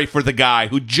sorry for the guy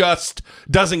who just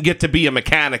doesn't get to be a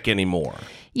mechanic anymore.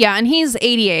 Yeah, and he's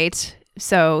 88,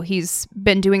 so he's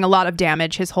been doing a lot of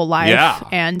damage his whole life. Yeah.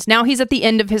 And now he's at the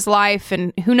end of his life,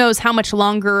 and who knows how much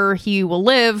longer he will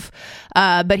live,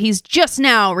 but he's just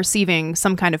now receiving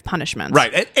some kind of punishment.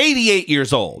 Right, at 88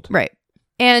 years old. Right.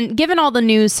 And given all the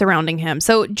news surrounding him,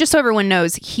 so just so everyone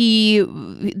knows,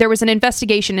 there was an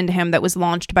investigation into him that was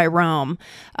launched by Rome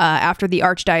after the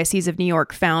Archdiocese of New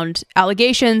York found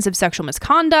allegations of sexual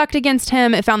misconduct against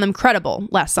him. It found them credible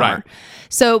last summer. Right.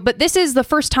 So, but this is the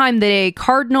first time that a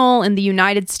cardinal in the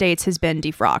United States has been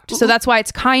defrocked. So that's why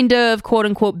it's kind of quote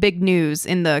unquote big news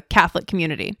in the Catholic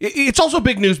community. It's also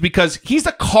big news because he's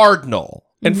a cardinal.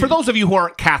 And for those of you who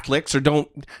aren't Catholics or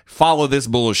don't follow this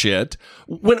bullshit,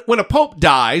 when a pope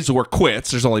dies or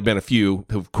quits, there's only been a few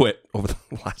who've quit over the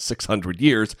last 600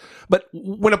 years, but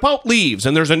when a pope leaves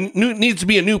and needs to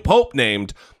be a new pope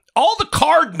named, all the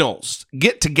cardinals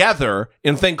get together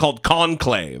in a thing called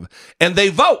conclave, and they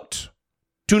vote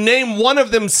to name one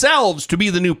of themselves to be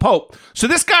the new pope. So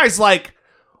this guy's like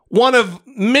one of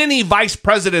many vice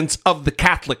presidents of the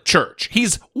Catholic Church.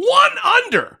 He's one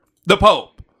under the pope.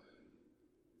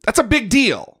 That's a big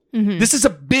deal. Mm-hmm. This is a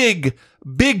big,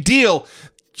 big deal.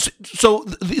 So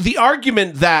the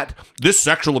argument that this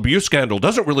sexual abuse scandal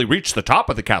doesn't really reach the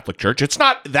top of the Catholic Church, it's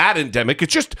not that endemic.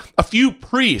 It's just a few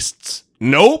priests.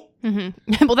 Nope.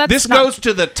 Mm-hmm. Well, this goes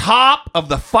to the top of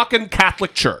the fucking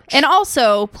Catholic Church. And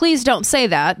also, please don't say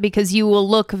that because you will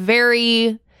look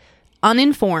very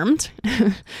uninformed,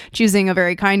 choosing a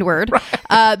very kind word,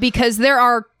 right. Because there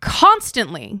are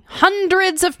constantly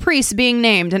hundreds of priests being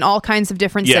named in all kinds of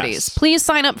different cities. Please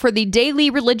sign up for the Daily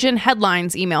Religion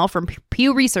Headlines email from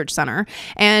Pew Research Center,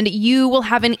 and you will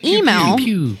have an email.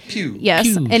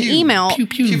 Email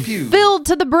filled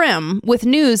to the brim with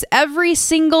news every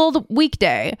single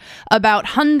weekday about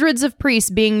hundreds of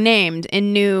priests being named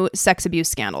in new sex abuse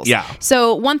scandals. Yeah.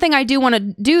 So one thing I do want to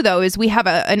do, though, is we have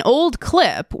an old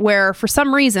clip where, for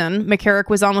some reason,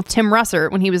 McCarrick was on with Tim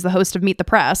Russert when he was the host of Meet the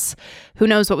Press. Who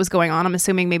knows what was going on? I'm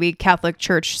assuming maybe Catholic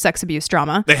Church sex abuse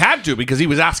drama. They had to, because he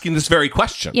was asking this very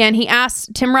question. Yeah, and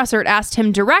Tim Russert asked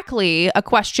him directly a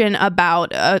question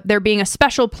about there being a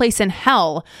special place in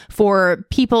hell for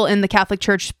people in the Catholic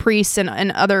Church, priests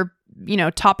and other,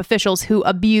 top officials who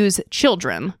abuse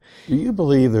children. Do you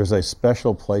believe there's a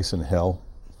special place in hell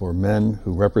for men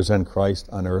who represent Christ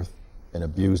on earth and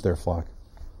abuse their flock?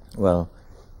 Well,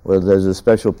 there's a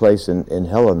special place in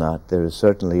hell or not. There is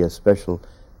certainly a special,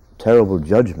 terrible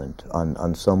judgment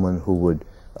on someone who would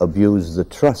abuse the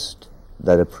trust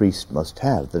that a priest must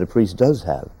have, that a priest does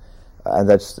have. And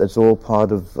that's all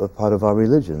part of our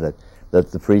religion,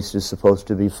 that the priest is supposed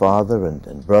to be father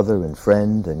and brother and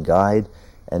friend and guide.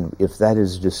 And if that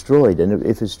is destroyed, and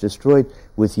if it's destroyed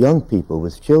with young people,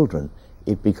 with children,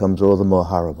 it becomes all the more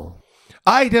horrible.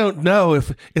 I don't know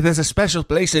if there's a special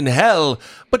place in hell,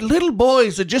 but little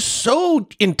boys are just so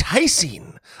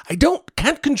enticing. I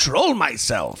can't control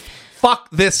myself.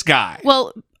 Fuck this guy.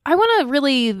 Well, I want to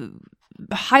really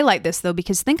highlight this, though,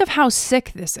 because think of how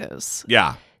sick this is.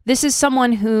 Yeah. This is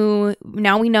someone who,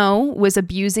 now we know, was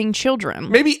abusing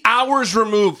children. Maybe hours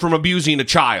removed from abusing a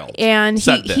child. And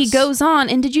he goes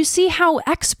on, and did you see how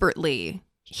expertly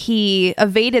he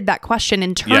evaded that question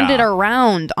and turned it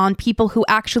around on people who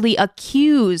actually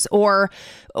accuse or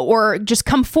just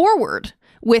come forward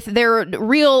with their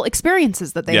real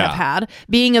experiences that they have had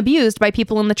being abused by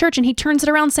people in the church. And he turns it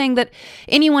around saying that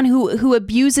anyone who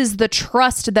abuses the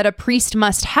trust that a priest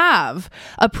must have,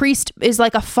 a priest is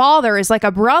like a father, is like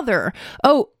a brother.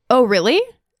 Oh, really?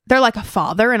 They're like a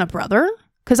father and a brother?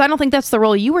 Because I don't think that's the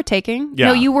role you were taking. Yeah.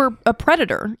 No, you were a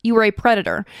predator. You were a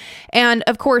predator. And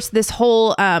of course, this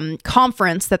whole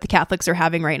conference that the Catholics are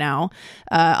having right now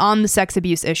on the sex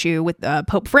abuse issue with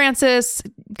Pope Francis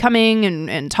coming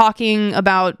and talking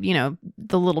about,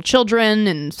 the little children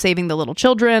and saving the little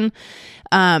children.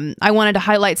 I wanted to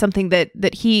highlight something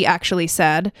that he actually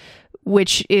said,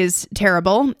 which is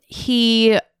terrible.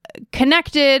 He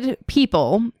connected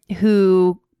people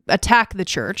who attack the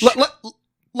church.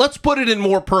 Let's put it in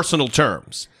more personal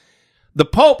terms. The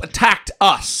Pope attacked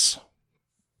us.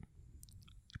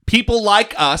 People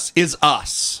like us is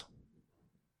us.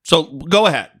 So go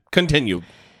ahead. Continue.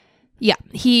 Yeah,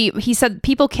 he said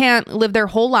people can't live their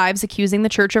whole lives accusing the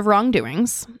church of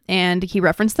wrongdoings. And he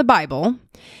referenced the Bible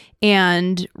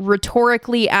and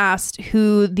rhetorically asked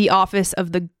who the office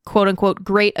of the quote-unquote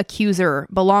great accuser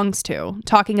belongs to,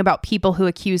 talking about people who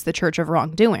accuse the church of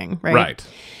wrongdoing, right? Right.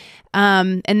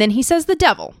 And then he says the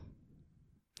devil.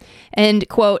 And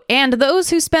quote, and those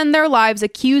who spend their lives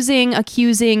accusing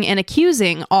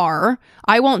are,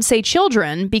 I won't say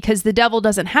children because the devil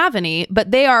doesn't have any,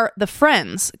 but they are the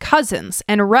friends, cousins,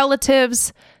 and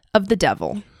relatives of the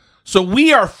devil. So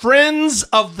we are friends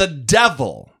of the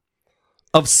devil,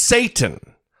 of Satan,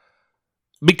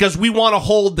 because we want to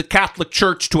hold the Catholic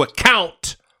Church to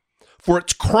account for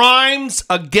its crimes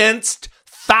against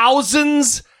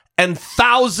thousands and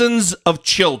thousands of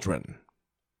children.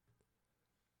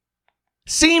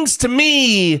 Seems to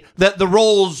me that the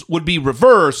roles would be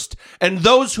reversed, and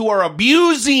those who are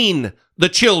abusing the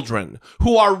children,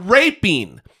 who are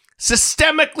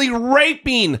systemically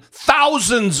raping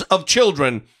thousands of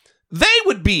children, they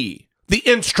would be the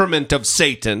instrument of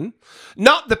Satan,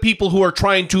 not the people who are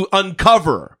trying to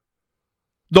uncover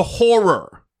the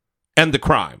horror and the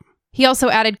crime. He also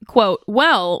added, quote,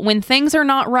 well, when things are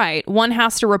not right, one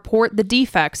has to report the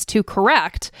defects to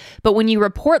correct, but when you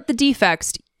report the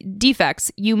defects,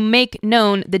 you make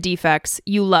known the defects,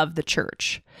 you love the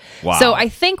church. Wow. So I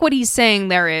think what he's saying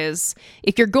there is,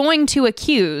 if you're going to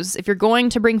accuse, if you're going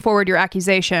to bring forward your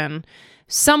accusation,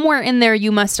 somewhere in there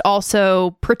you must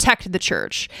also protect the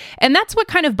church. And that's what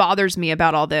kind of bothers me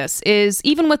about all this, is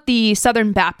even with the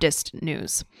Southern Baptist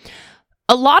news,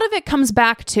 a lot of it comes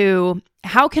back to,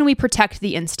 how can we protect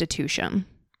the institution?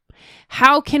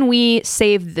 How can we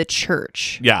save the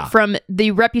church from the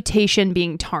reputation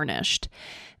being tarnished?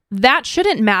 That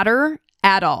shouldn't matter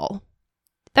at all.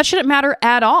 That shouldn't matter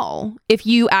at all if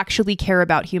you actually care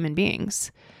about human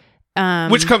beings.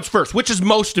 Which comes first? Which is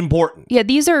most important? Yeah,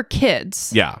 these are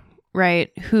kids. Yeah.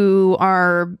 Right, who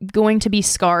are going to be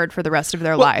scarred for the rest of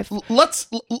their life. Let's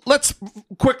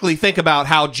quickly think about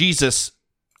how Jesus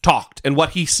talked and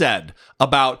what he said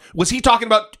about, was he talking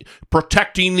about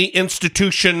protecting the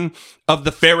institution of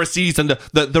the Pharisees and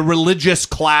the religious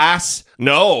class?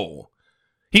 No.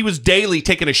 He was daily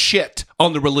taking a shit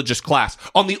on the religious class,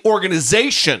 on the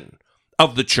organization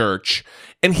of the church,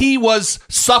 and he was,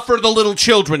 suffer the little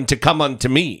children to come unto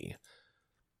me.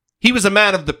 He was a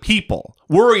man of the people,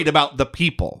 worried about the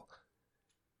people.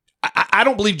 I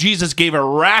don't believe Jesus gave a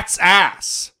rat's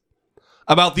ass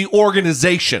about the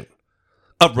organization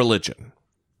of religion.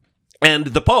 And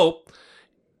the Pope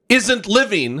isn't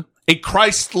living a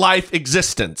Christ-life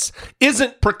existence,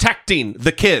 isn't protecting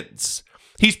the kids.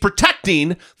 He's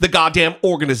protecting the goddamn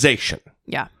organization.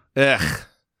 Yeah. Ugh.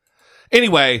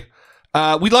 Anyway,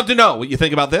 we'd love to know what you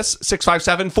think about this.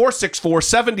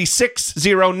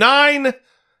 657-464-7609.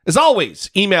 As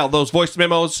always, email those voice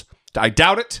memos to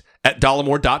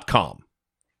idoubtit@dollemore.com.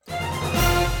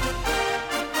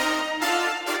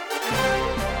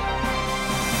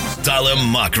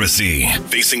 Dollemocracy,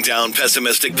 facing down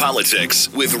pessimistic politics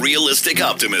with realistic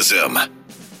optimism.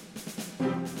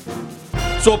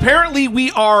 So apparently we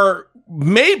are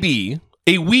maybe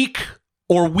a week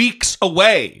or weeks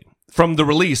away from the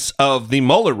release of the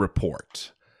Mueller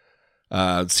report.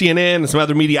 CNN and some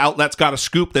other media outlets got a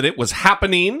scoop that it was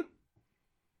happening.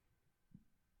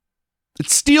 It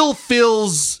still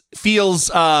feels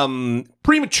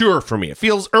premature for me. It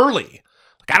feels early.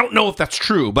 I don't know if that's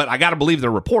true, but I got to believe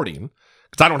they're reporting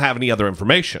because I don't have any other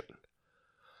information.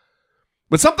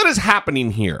 But something is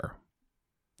happening here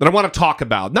that I want to talk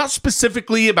about. Not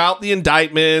specifically about the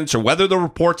indictments or whether the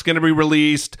report's going to be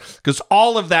released, because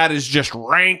all of that is just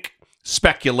rank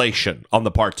speculation on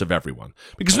the parts of everyone.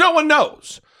 Because no one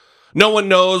knows. No one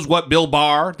knows what Bill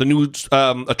Barr, the new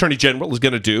Attorney General, is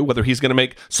going to do, whether he's going to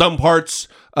make some parts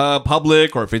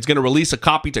public or if he's going to release a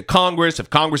copy to Congress, if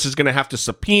Congress is going to have to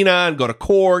subpoena and go to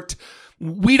court.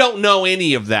 We don't know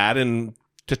any of that, and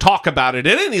to talk about it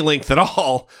at any length at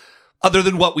all, other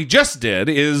than what we just did,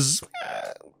 is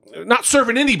not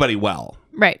serving anybody well.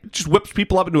 Right. It just whips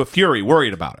people up into a fury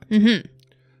worried about it. Mm-hmm.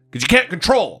 Because you can't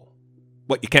control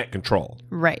what you can't control.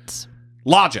 Right.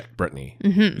 Logic, Brittany.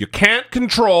 Mm-hmm. You can't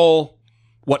control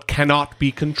what cannot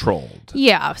be controlled.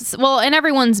 Yeah. Well, and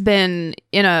everyone's been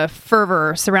in a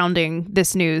fervor surrounding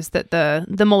this news that the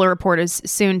Mueller report is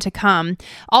soon to come.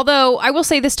 Although I will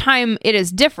say this time it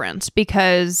is different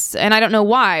because, and I don't know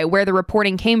why, where the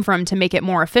reporting came from to make it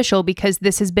more official, because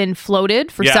this has been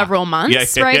floated for several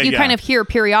months, right? You kind of hear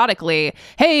periodically,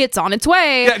 hey, it's on its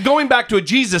way. Yeah, going back to a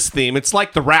Jesus theme, it's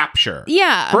like the rapture.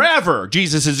 Yeah. Forever.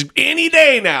 Jesus is, any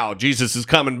day now, Jesus is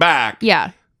coming back.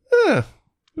 Yeah.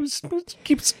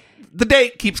 The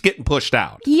date keeps getting pushed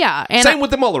out. Yeah. And Same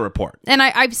with the Mueller report. And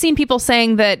I've seen people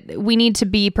saying that we need to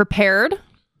be prepared,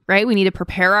 right? We need to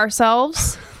prepare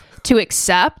ourselves to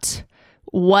accept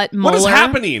what Mueller... What is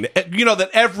happening? You know, that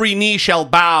every knee shall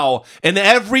bow and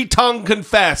every tongue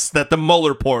confess that the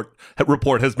Mueller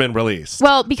report has been released.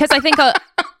 Well, because I think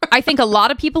a lot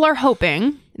of people are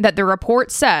hoping that the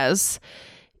report says,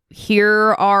 this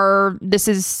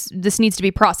needs to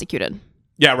be prosecuted.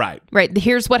 Yeah, right. Right.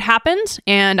 Here's what happened,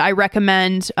 and I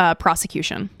recommend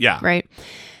prosecution. Yeah. Right.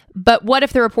 But what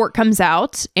if the report comes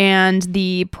out and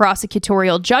the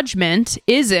prosecutorial judgment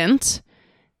isn't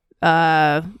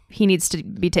he needs to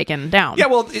be taken down? Yeah,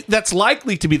 well, that's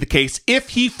likely to be the case if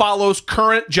he follows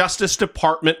current Justice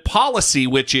Department policy,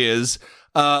 which is,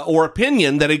 or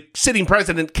opinion, that a sitting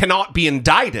president cannot be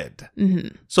indicted.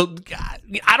 Mm-hmm. So,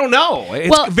 I don't know.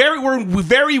 We're in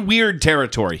very weird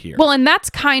territory here. Well, and that's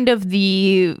kind of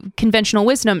the conventional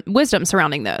wisdom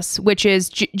surrounding this, which is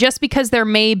just because there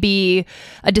may be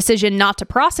a decision not to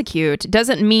prosecute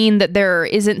doesn't mean that there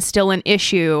isn't still an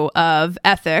issue of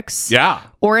ethics. Yeah.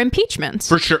 Or impeachment.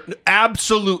 For sure.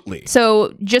 Absolutely.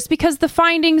 So just because the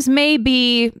findings may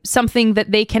be something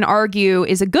that they can argue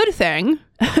is a good thing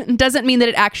doesn't mean that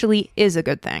it actually is a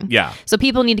good thing. Yeah. So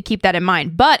people need to keep that in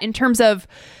mind. But in terms of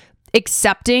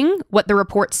accepting what the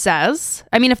report says,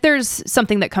 I mean, if there's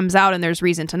something that comes out and there's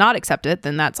reason to not accept it,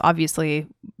 then that's obviously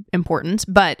important.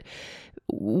 But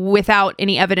without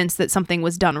any evidence that something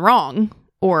was done wrong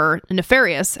or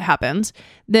nefarious happened,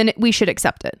 then we should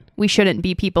accept it. We shouldn't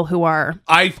be people who are...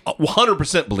 I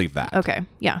 100% believe that. Okay,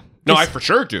 yeah. No, I for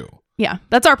sure do. Yeah,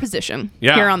 that's our position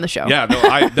here on the show. Yeah,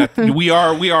 no, we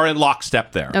are in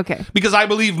lockstep there. Okay. Because I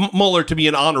believe Mueller to be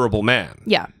an honorable man.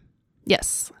 Yeah.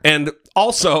 Yes. And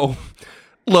also,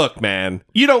 look, man,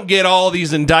 you don't get all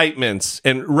these indictments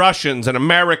and Russians and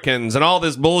Americans and all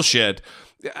this bullshit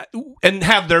and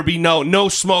have there be no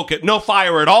smoke, no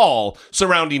fire at all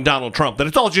surrounding Donald Trump. That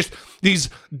it's all just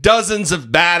these dozens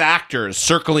of bad actors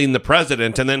circling the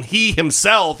president, and then he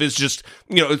himself is just,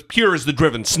 as pure as the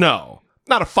driven snow.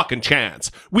 Not a fucking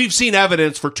chance. We've seen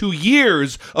evidence for 2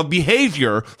 years of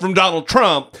behavior from Donald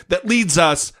Trump that leads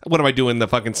us... What am I doing, the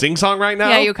fucking sing-song right now?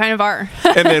 Yeah, you kind of are.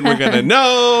 And then we're going to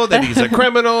know that he's a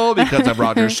criminal because of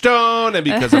Roger Stone and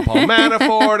because of Paul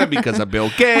Manafort and because of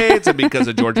Bill Gates and because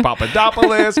of George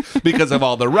Papadopoulos, because of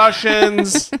all the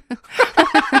Russians.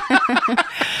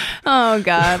 Oh,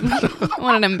 God.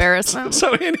 What an embarrassment.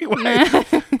 So anyway,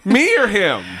 me or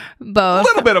him? Both. A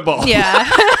little bit of both. Yeah.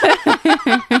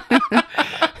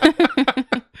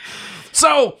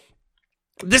 So,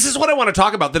 this is what I want to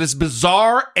talk about that is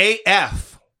bizarre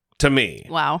AF to me.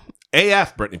 Wow.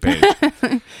 AF, Brittany Page.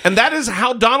 And that is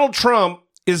how Donald Trump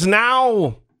is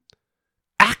now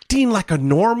acting like a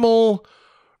normal,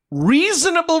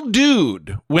 reasonable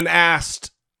dude when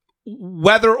asked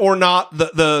whether or not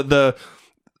the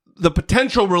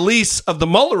potential release of the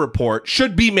Mueller report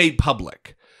should be made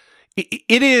public.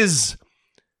 It's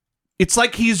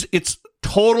like it's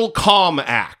total calm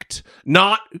act,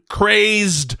 not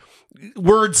crazed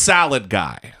word salad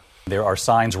guy. There are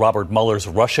signs Robert Mueller's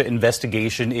Russia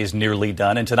investigation is nearly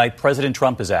done. And tonight, President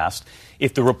Trump is asked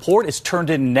if the report is turned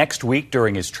in next week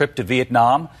during his trip to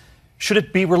Vietnam, should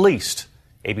it be released?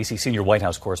 ABC senior White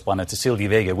House correspondent Cecilia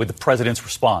Vega with the president's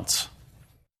response.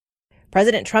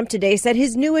 President Trump today said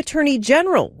his new attorney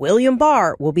general, William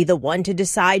Barr, will be the one to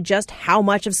decide just how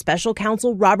much of special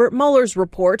counsel Robert Mueller's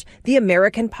report the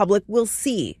American public will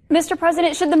see. Mr.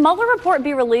 President, should the Mueller report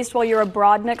be released while you're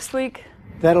abroad next week?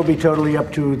 That'll be totally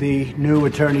up to the new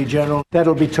attorney general.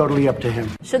 That'll be totally up to him.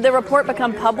 Should the report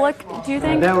become public, do you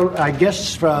think? I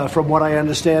guess from what I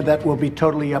understand, that will be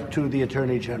totally up to the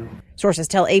attorney general. Sources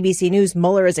tell ABC News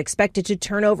Mueller is expected to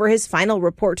turn over his final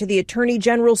report to the attorney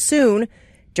general soon.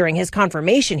 During his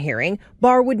confirmation hearing,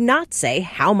 Barr would not say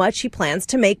how much he plans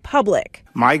to make public.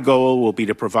 My goal will be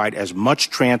to provide as much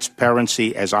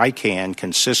transparency as I can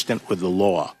consistent with the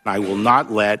law. I will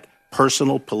not let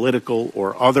personal, political,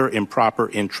 or other improper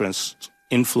interests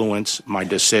influence my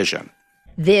decision.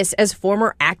 This as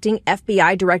former acting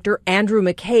FBI Director Andrew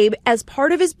McCabe, as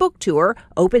part of his book tour,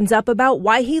 opens up about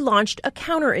why he launched a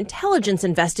counterintelligence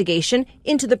investigation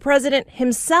into the president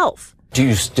himself. Do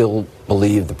you still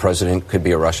believe the president could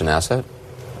be a Russian asset?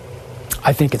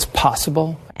 I think it's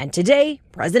possible. And today,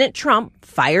 President Trump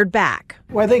fired back.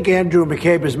 Well, I think Andrew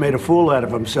McCabe has made a fool out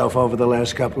of himself over the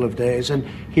last couple of days, and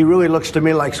he really looks to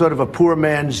me like sort of a poor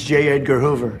man's J. Edgar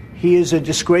Hoover. He is a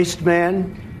disgraced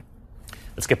man.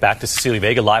 Let's get back to Cecilia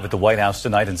Vega live at the White House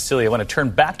tonight. And Cecilia, I want to turn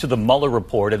back to the Mueller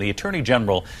report and the Attorney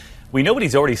General. We know what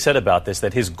he's already said about this,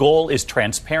 that his goal is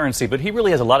transparency, but he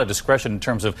really has a lot of discretion in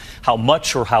terms of how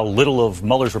much or how little of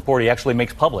Mueller's report he actually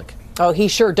makes public. Oh, he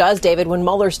sure does, David. When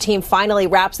Mueller's team finally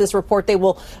wraps this report, they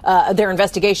will their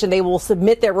investigation. They will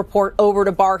submit their report over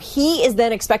to Barr. He is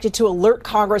then expected to alert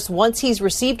Congress once he's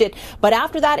received it. But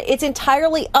after that, it's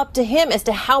entirely up to him as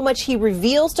to how much he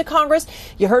reveals to Congress.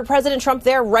 You heard President Trump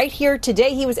there right here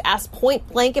today. He was asked point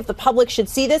blank if the public should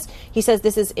see this. He says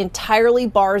this is entirely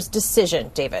Barr's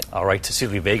decision, David. All right,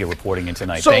 Cecilia Vega reporting in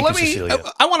tonight. So Thank you, Cecilia.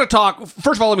 I want to talk,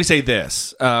 first of all, let me say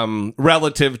this,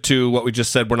 relative to what we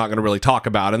just said we're not going to really talk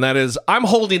about, and that is I'm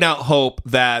holding out hope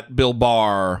that Bill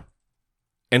Barr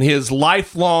and his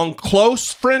lifelong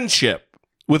close friendship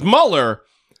with Mueller,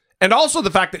 and also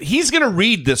the fact that he's going to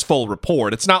read this full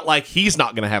report. It's not like he's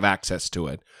not going to have access to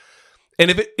it.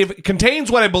 And if it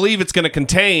contains what I believe it's going to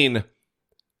contain,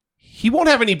 he won't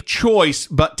have any choice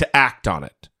but to act on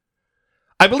it.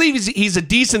 I believe he's a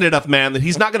decent enough man that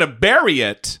he's not going to bury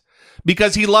it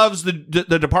because he loves the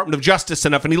Department of Justice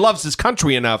enough and he loves his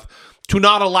country enough to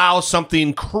not allow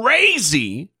something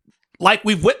crazy like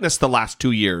we've witnessed the last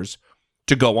 2 years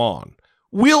to go on.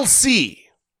 We'll see.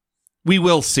 We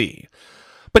will see.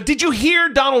 But did you hear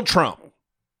Donald Trump?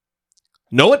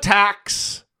 No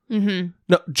attacks. Mm-hmm.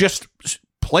 No, just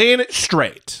playing it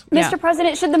straight. Mr.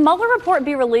 President, should the Mueller report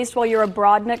be released while you're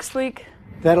abroad next week?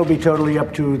 That'll be totally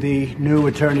up to the new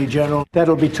attorney general.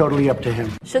 That'll be totally up to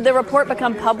him. Should the report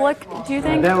become public, do you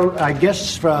think? I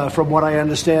guess from what I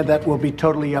understand, that will be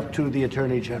totally up to the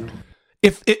attorney general.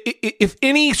 If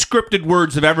any scripted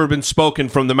words have ever been spoken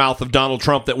from the mouth of Donald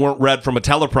Trump that weren't read from a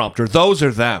teleprompter, those are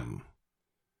them.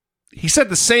 He said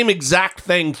the same exact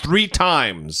thing 3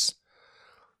 times.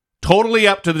 Totally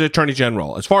up to the attorney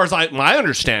general. As far as my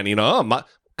understanding,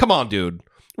 come on, dude.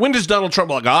 When does Donald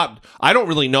Trump I don't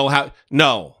really know how?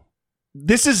 No,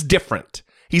 this is different.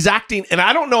 He's acting, and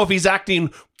I don't know if he's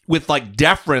acting with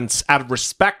deference out of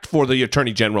respect for the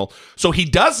attorney general, so he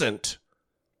doesn't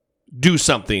do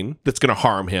something that's going to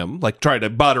harm him, like try to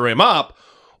butter him up,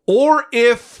 or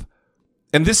if,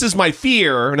 and this is my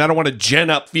fear, and I don't want to gen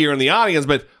up fear in the audience,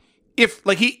 but if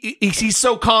he's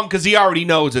so calm because he already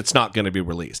knows it's not going to be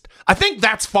released. I think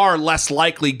that's far less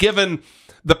likely given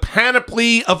the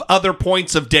panoply of other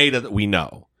points of data that we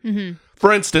know. Mm-hmm.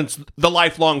 For instance, the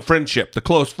lifelong friendship, the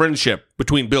close friendship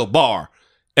between Bill Barr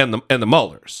and the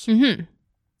Muellers. Mm-hmm.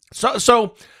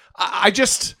 So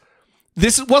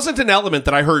this wasn't an element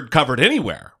that I heard covered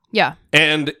anywhere. Yeah.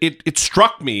 And it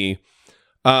struck me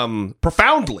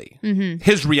profoundly, mm-hmm.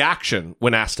 his reaction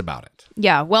when asked about it.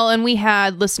 Yeah. Well, and we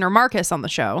had listener Marcus on the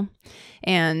show.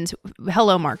 And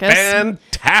hello, Marcus.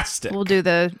 Fantastic. We'll do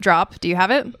the drop. Do you have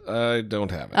it? I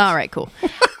don't have it. All right, cool.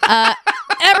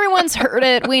 Everyone's heard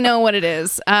it. We know what it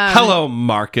is. Hello,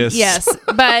 Marcus. Yes,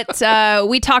 but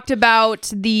we talked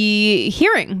about the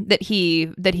hearing that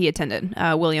he attended,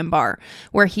 William Barr,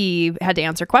 where he had to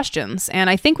answer questions, and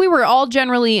I think we were all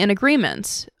generally in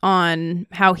agreement on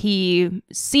how he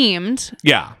seemed.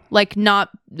 Yeah, like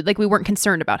we weren't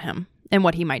concerned about him and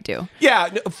what he might do. Yeah,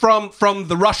 from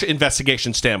the Russia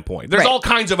investigation standpoint. There's all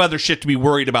kinds of other shit to be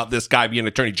worried about this guy being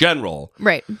attorney general.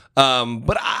 Right.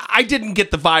 But I didn't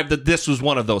get the vibe that this was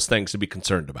one of those things to be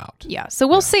concerned about. Yeah, so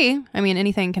we'll see. I mean,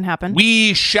 anything can happen.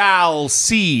 We shall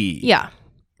see. Yeah.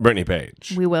 Brittany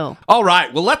Page. We will. All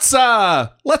right. Well, let's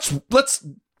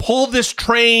pull this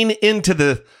train into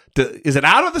the is it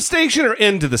out of the station or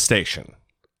into the station?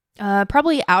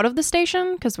 Probably out of the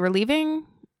station because we're leaving.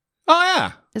 Oh,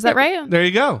 yeah. Is that right? There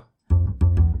you go.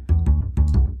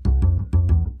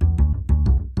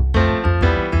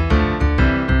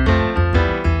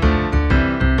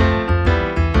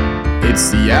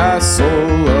 It's the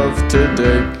asshole of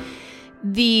today.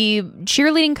 The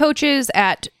cheerleading coaches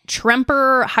at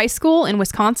Tremper High School in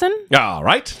Wisconsin. All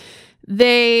right.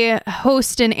 They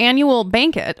host an annual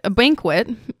banquet.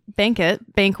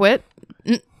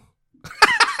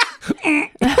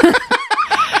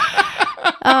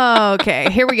 Okay,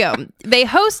 here we go. They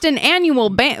host an annual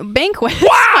banquet.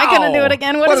 Wow! Am I going to do it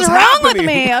again? What is wrong with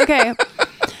me? Okay.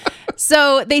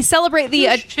 So they celebrate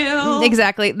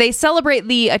They celebrate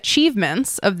the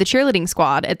achievements of the cheerleading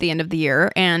squad at the end of the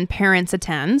year, and parents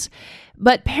attend.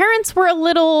 But parents were a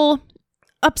little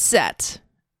upset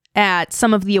at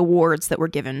some of the awards that were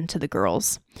given to the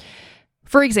girls.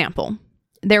 For example,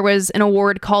 there was an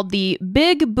award called the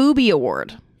Big Booby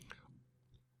Award.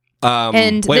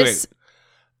 Wait.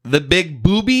 The big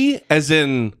booby, as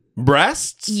in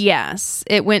breasts? Yes.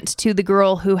 It went to the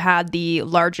girl who had the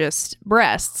largest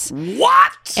breasts.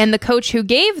 What? And the coach who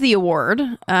gave the award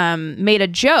made a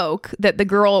joke that the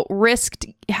girl risked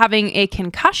having a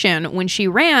concussion when she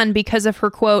ran because of her,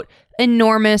 quote,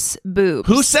 enormous boobs.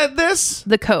 Who said this?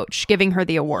 The coach giving her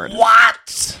the award.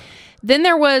 What? Then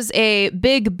there was a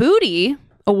Big Booty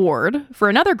Award for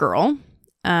another girl.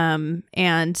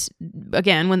 And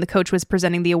again, when the coach was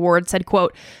presenting the award, said,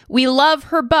 quote, "We love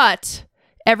her butt.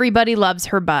 Everybody loves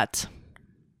her butt."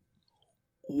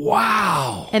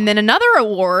 Wow. And then another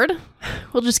award,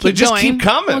 we'll just keep going. Keep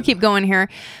coming. We'll keep going here,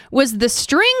 was the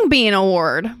String Bean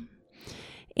Award.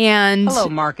 And hello,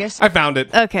 Marcus. I found it.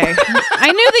 Okay.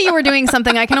 I knew that you were doing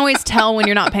something. I can always tell when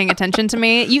you're not paying attention to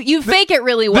me. You fake it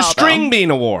really well. The String Bean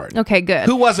Award. Okay, good.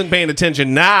 Who wasn't paying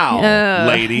attention now,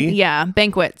 lady? Yeah,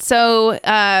 banquet. So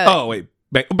banquet,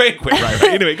 right.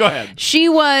 Anyway, go ahead. She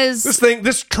was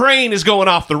this train is going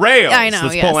off the rails. I know,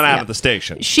 That's pulling out of the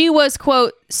station. She was,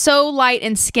 quote, so light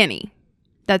and skinny.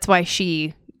 That's why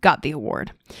she got the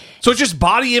award. So it's just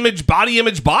body image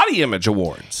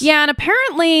awards. Yeah, and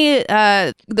apparently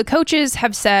the coaches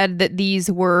have said that these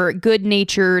were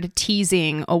good-natured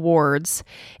teasing awards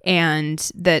and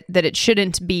that it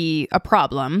shouldn't be a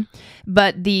problem.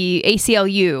 But the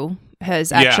ACLU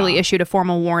has actually issued a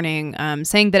formal warning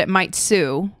saying that it might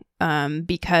sue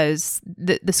because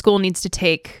the school needs to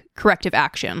take corrective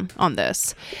action on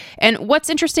this. And what's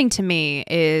interesting to me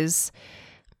is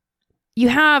we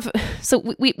have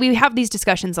these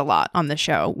discussions a lot on the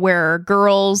show where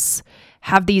girls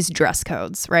have these dress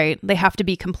codes, right? They have to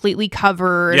be completely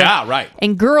covered. Yeah, right.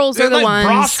 And girls are the ones...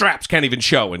 bra straps can't even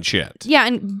show and shit. Yeah,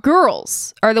 and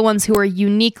girls are the ones who are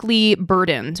uniquely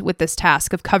burdened with this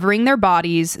task of covering their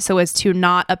bodies so as to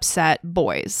not upset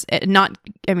boys.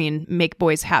 Make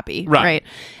boys happy, right?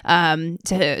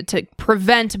 To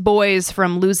prevent boys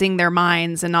from losing their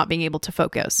minds and not being able to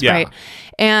focus, right?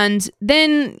 And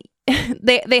then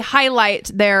they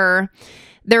highlight their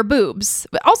boobs.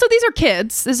 But also, these are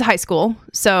kids. This is high school.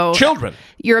 So children.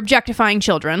 You're objectifying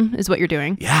children is what you're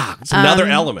doing. Yeah, it's another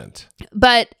element.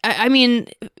 But I mean,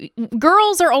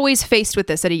 girls are always faced with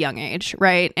this at a young age,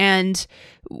 right? And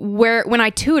when I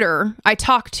tutor, I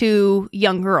talk to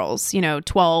young girls,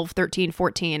 12, 13,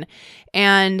 14,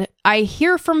 and I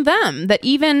hear from them that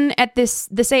even at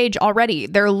this age already,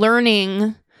 they're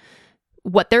learning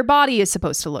what their body is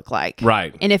supposed to look like.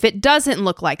 Right. And if it doesn't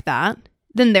look like that,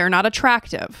 then they're not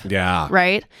attractive. Yeah.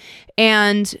 Right.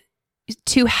 And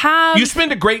to have... You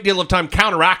spend a great deal of time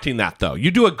counteracting that, though.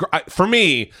 You do for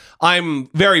me,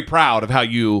 I'm very proud of how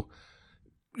you...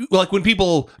 Like when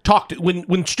people talk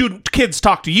when kids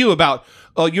talk to you about,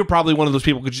 oh, you're probably one of those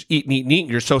people who could just eat and eat and eat,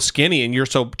 and you're so skinny and you're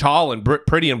so tall and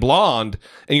pretty and blonde,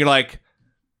 and you're like,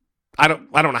 I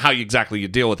don't know how you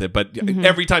deal with it, but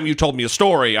every time you told me a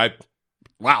story,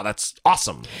 wow, that's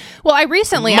awesome. Well, I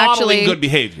recently modeling good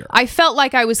behavior. I felt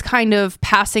like I was kind of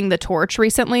passing the torch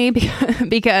recently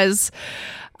because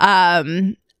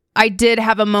I did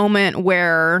have a moment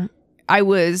where I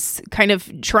was kind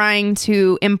of trying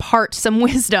to impart some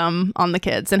wisdom on the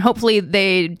kids, and hopefully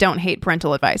they don't hate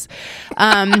parental advice.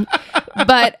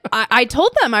 But I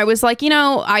told them, I was like,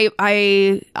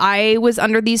 I was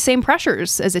under these same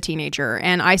pressures as a teenager,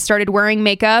 and I started wearing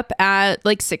makeup at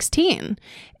like 16,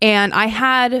 and I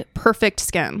had perfect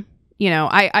skin.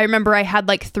 I remember I had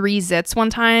like 3 zits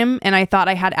one time, and I thought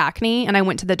I had acne, and I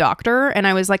went to the doctor and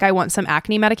I was like, I want some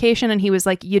acne medication. And he was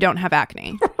like, you don't have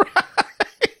acne.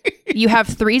 You have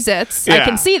 3 zits. Yeah. I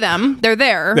can see them. They're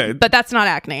there, but that's not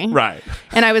acne. Right.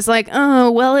 And I was like, oh,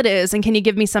 well, it is. And can you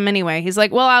give me some anyway? He's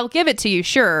like, well, I'll give it to you.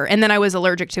 Sure. And then I was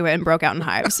allergic to it and broke out in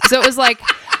hives. So it was like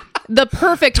the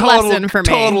perfect lesson for me.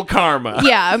 Total karma.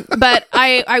 Yeah. But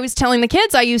I was telling the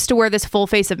kids I used to wear this full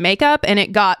face of makeup, and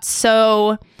it got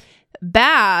so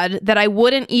bad that I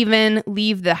wouldn't even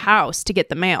leave the house to get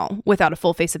the mail without a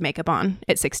full face of makeup on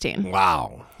at 16.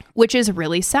 Wow. Which is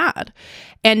really sad.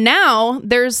 And now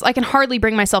I can hardly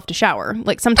bring myself to shower.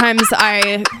 Like sometimes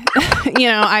I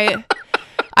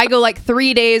go like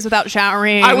 3 days without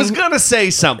showering. I was going to say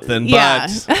something, yeah.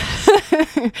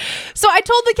 but. So I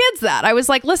told the kids that. I was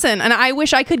like, listen, and I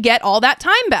wish I could get all that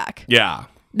time back. Yeah.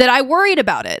 That I worried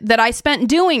about it, that I spent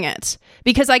doing it,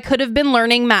 because I could have been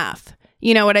learning math.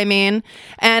 You know what I mean?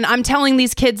 And I'm telling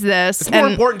these kids this. It's more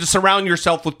important to surround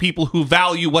yourself with people who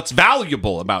value what's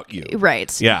valuable about you.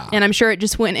 Right. Yeah. And I'm sure it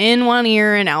just went in one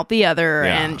ear and out the other,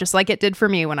 and just like it did for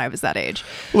me when I was that age.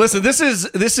 Listen, this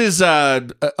is a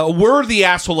worthy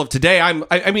asshole of today.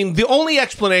 I mean, the only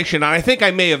explanation, and I think I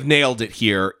may have nailed it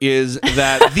here, is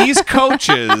that these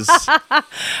coaches...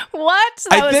 What?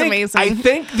 That was amazing. I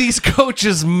think these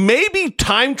coaches may be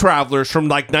time travelers from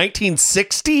like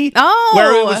 1960,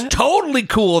 where it was totally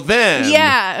cool then.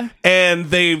 Yeah. And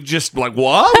they've just like,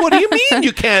 what? What do you mean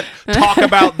you can't talk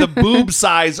about the boob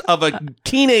size of a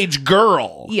teenage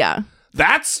girl? Yeah.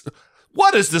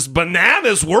 What is this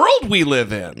bananas world we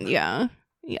live in? Yeah.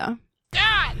 Yeah.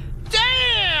 God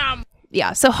damn!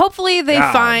 Yeah, so hopefully they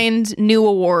find new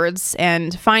awards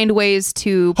and find ways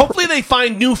to... Hopefully they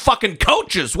find new fucking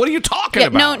coaches. What are you talking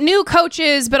about? No, new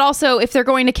coaches, but also if they're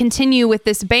going to continue with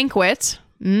this banquet...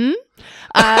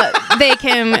 they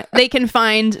can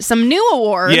find some new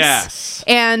awards, yes,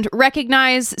 and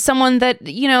recognize someone that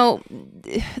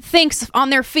thinks on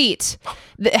their feet,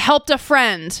 that helped a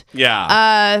friend,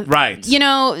 right,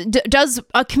 does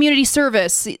a community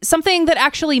service, something that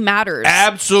actually matters.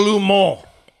 Absolument.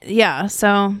 Yeah.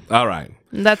 So all right.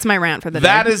 That's my rant for the day.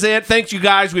 That is it. Thanks, you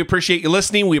guys. We appreciate you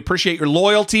listening. We appreciate your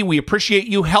loyalty. We appreciate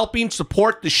you helping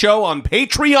support the show on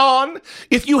Patreon.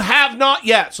 If you have not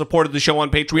yet supported the show on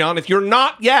Patreon, if you're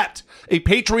not yet a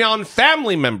Patreon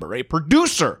family member, a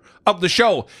producer of the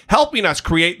show, helping us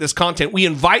create this content, we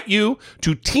invite you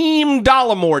to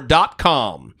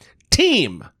teamdollamore.com.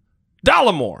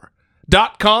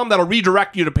 Teamdollamore.com. That'll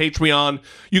redirect you to Patreon.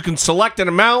 You can select an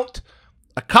amount.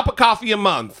 A cup of coffee a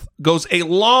month goes a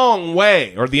long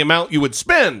way, or the amount you would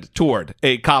spend toward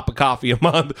a cup of coffee a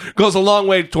month goes a long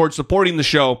way towards supporting the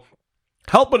show,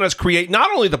 helping us create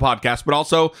not only the podcast, but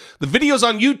also the videos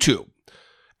on YouTube,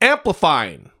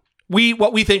 amplifying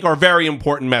what we think are very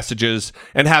important messages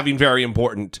and having very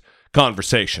important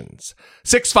conversations.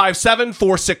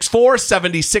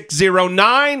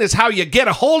 657-464-7609 is how you get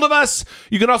a hold of us.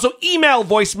 You can also email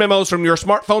voice memos from your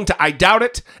smartphone to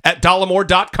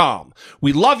idoubt@dollamore.com.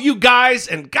 We love you guys,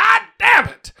 and god damn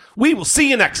it, we will see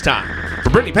you next time. For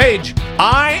Brittany Page,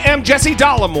 I am Jesse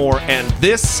Dollamore, and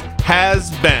this has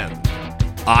been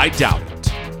I Doubt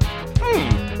It.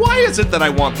 Why is it that I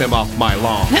want them off my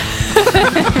lawn?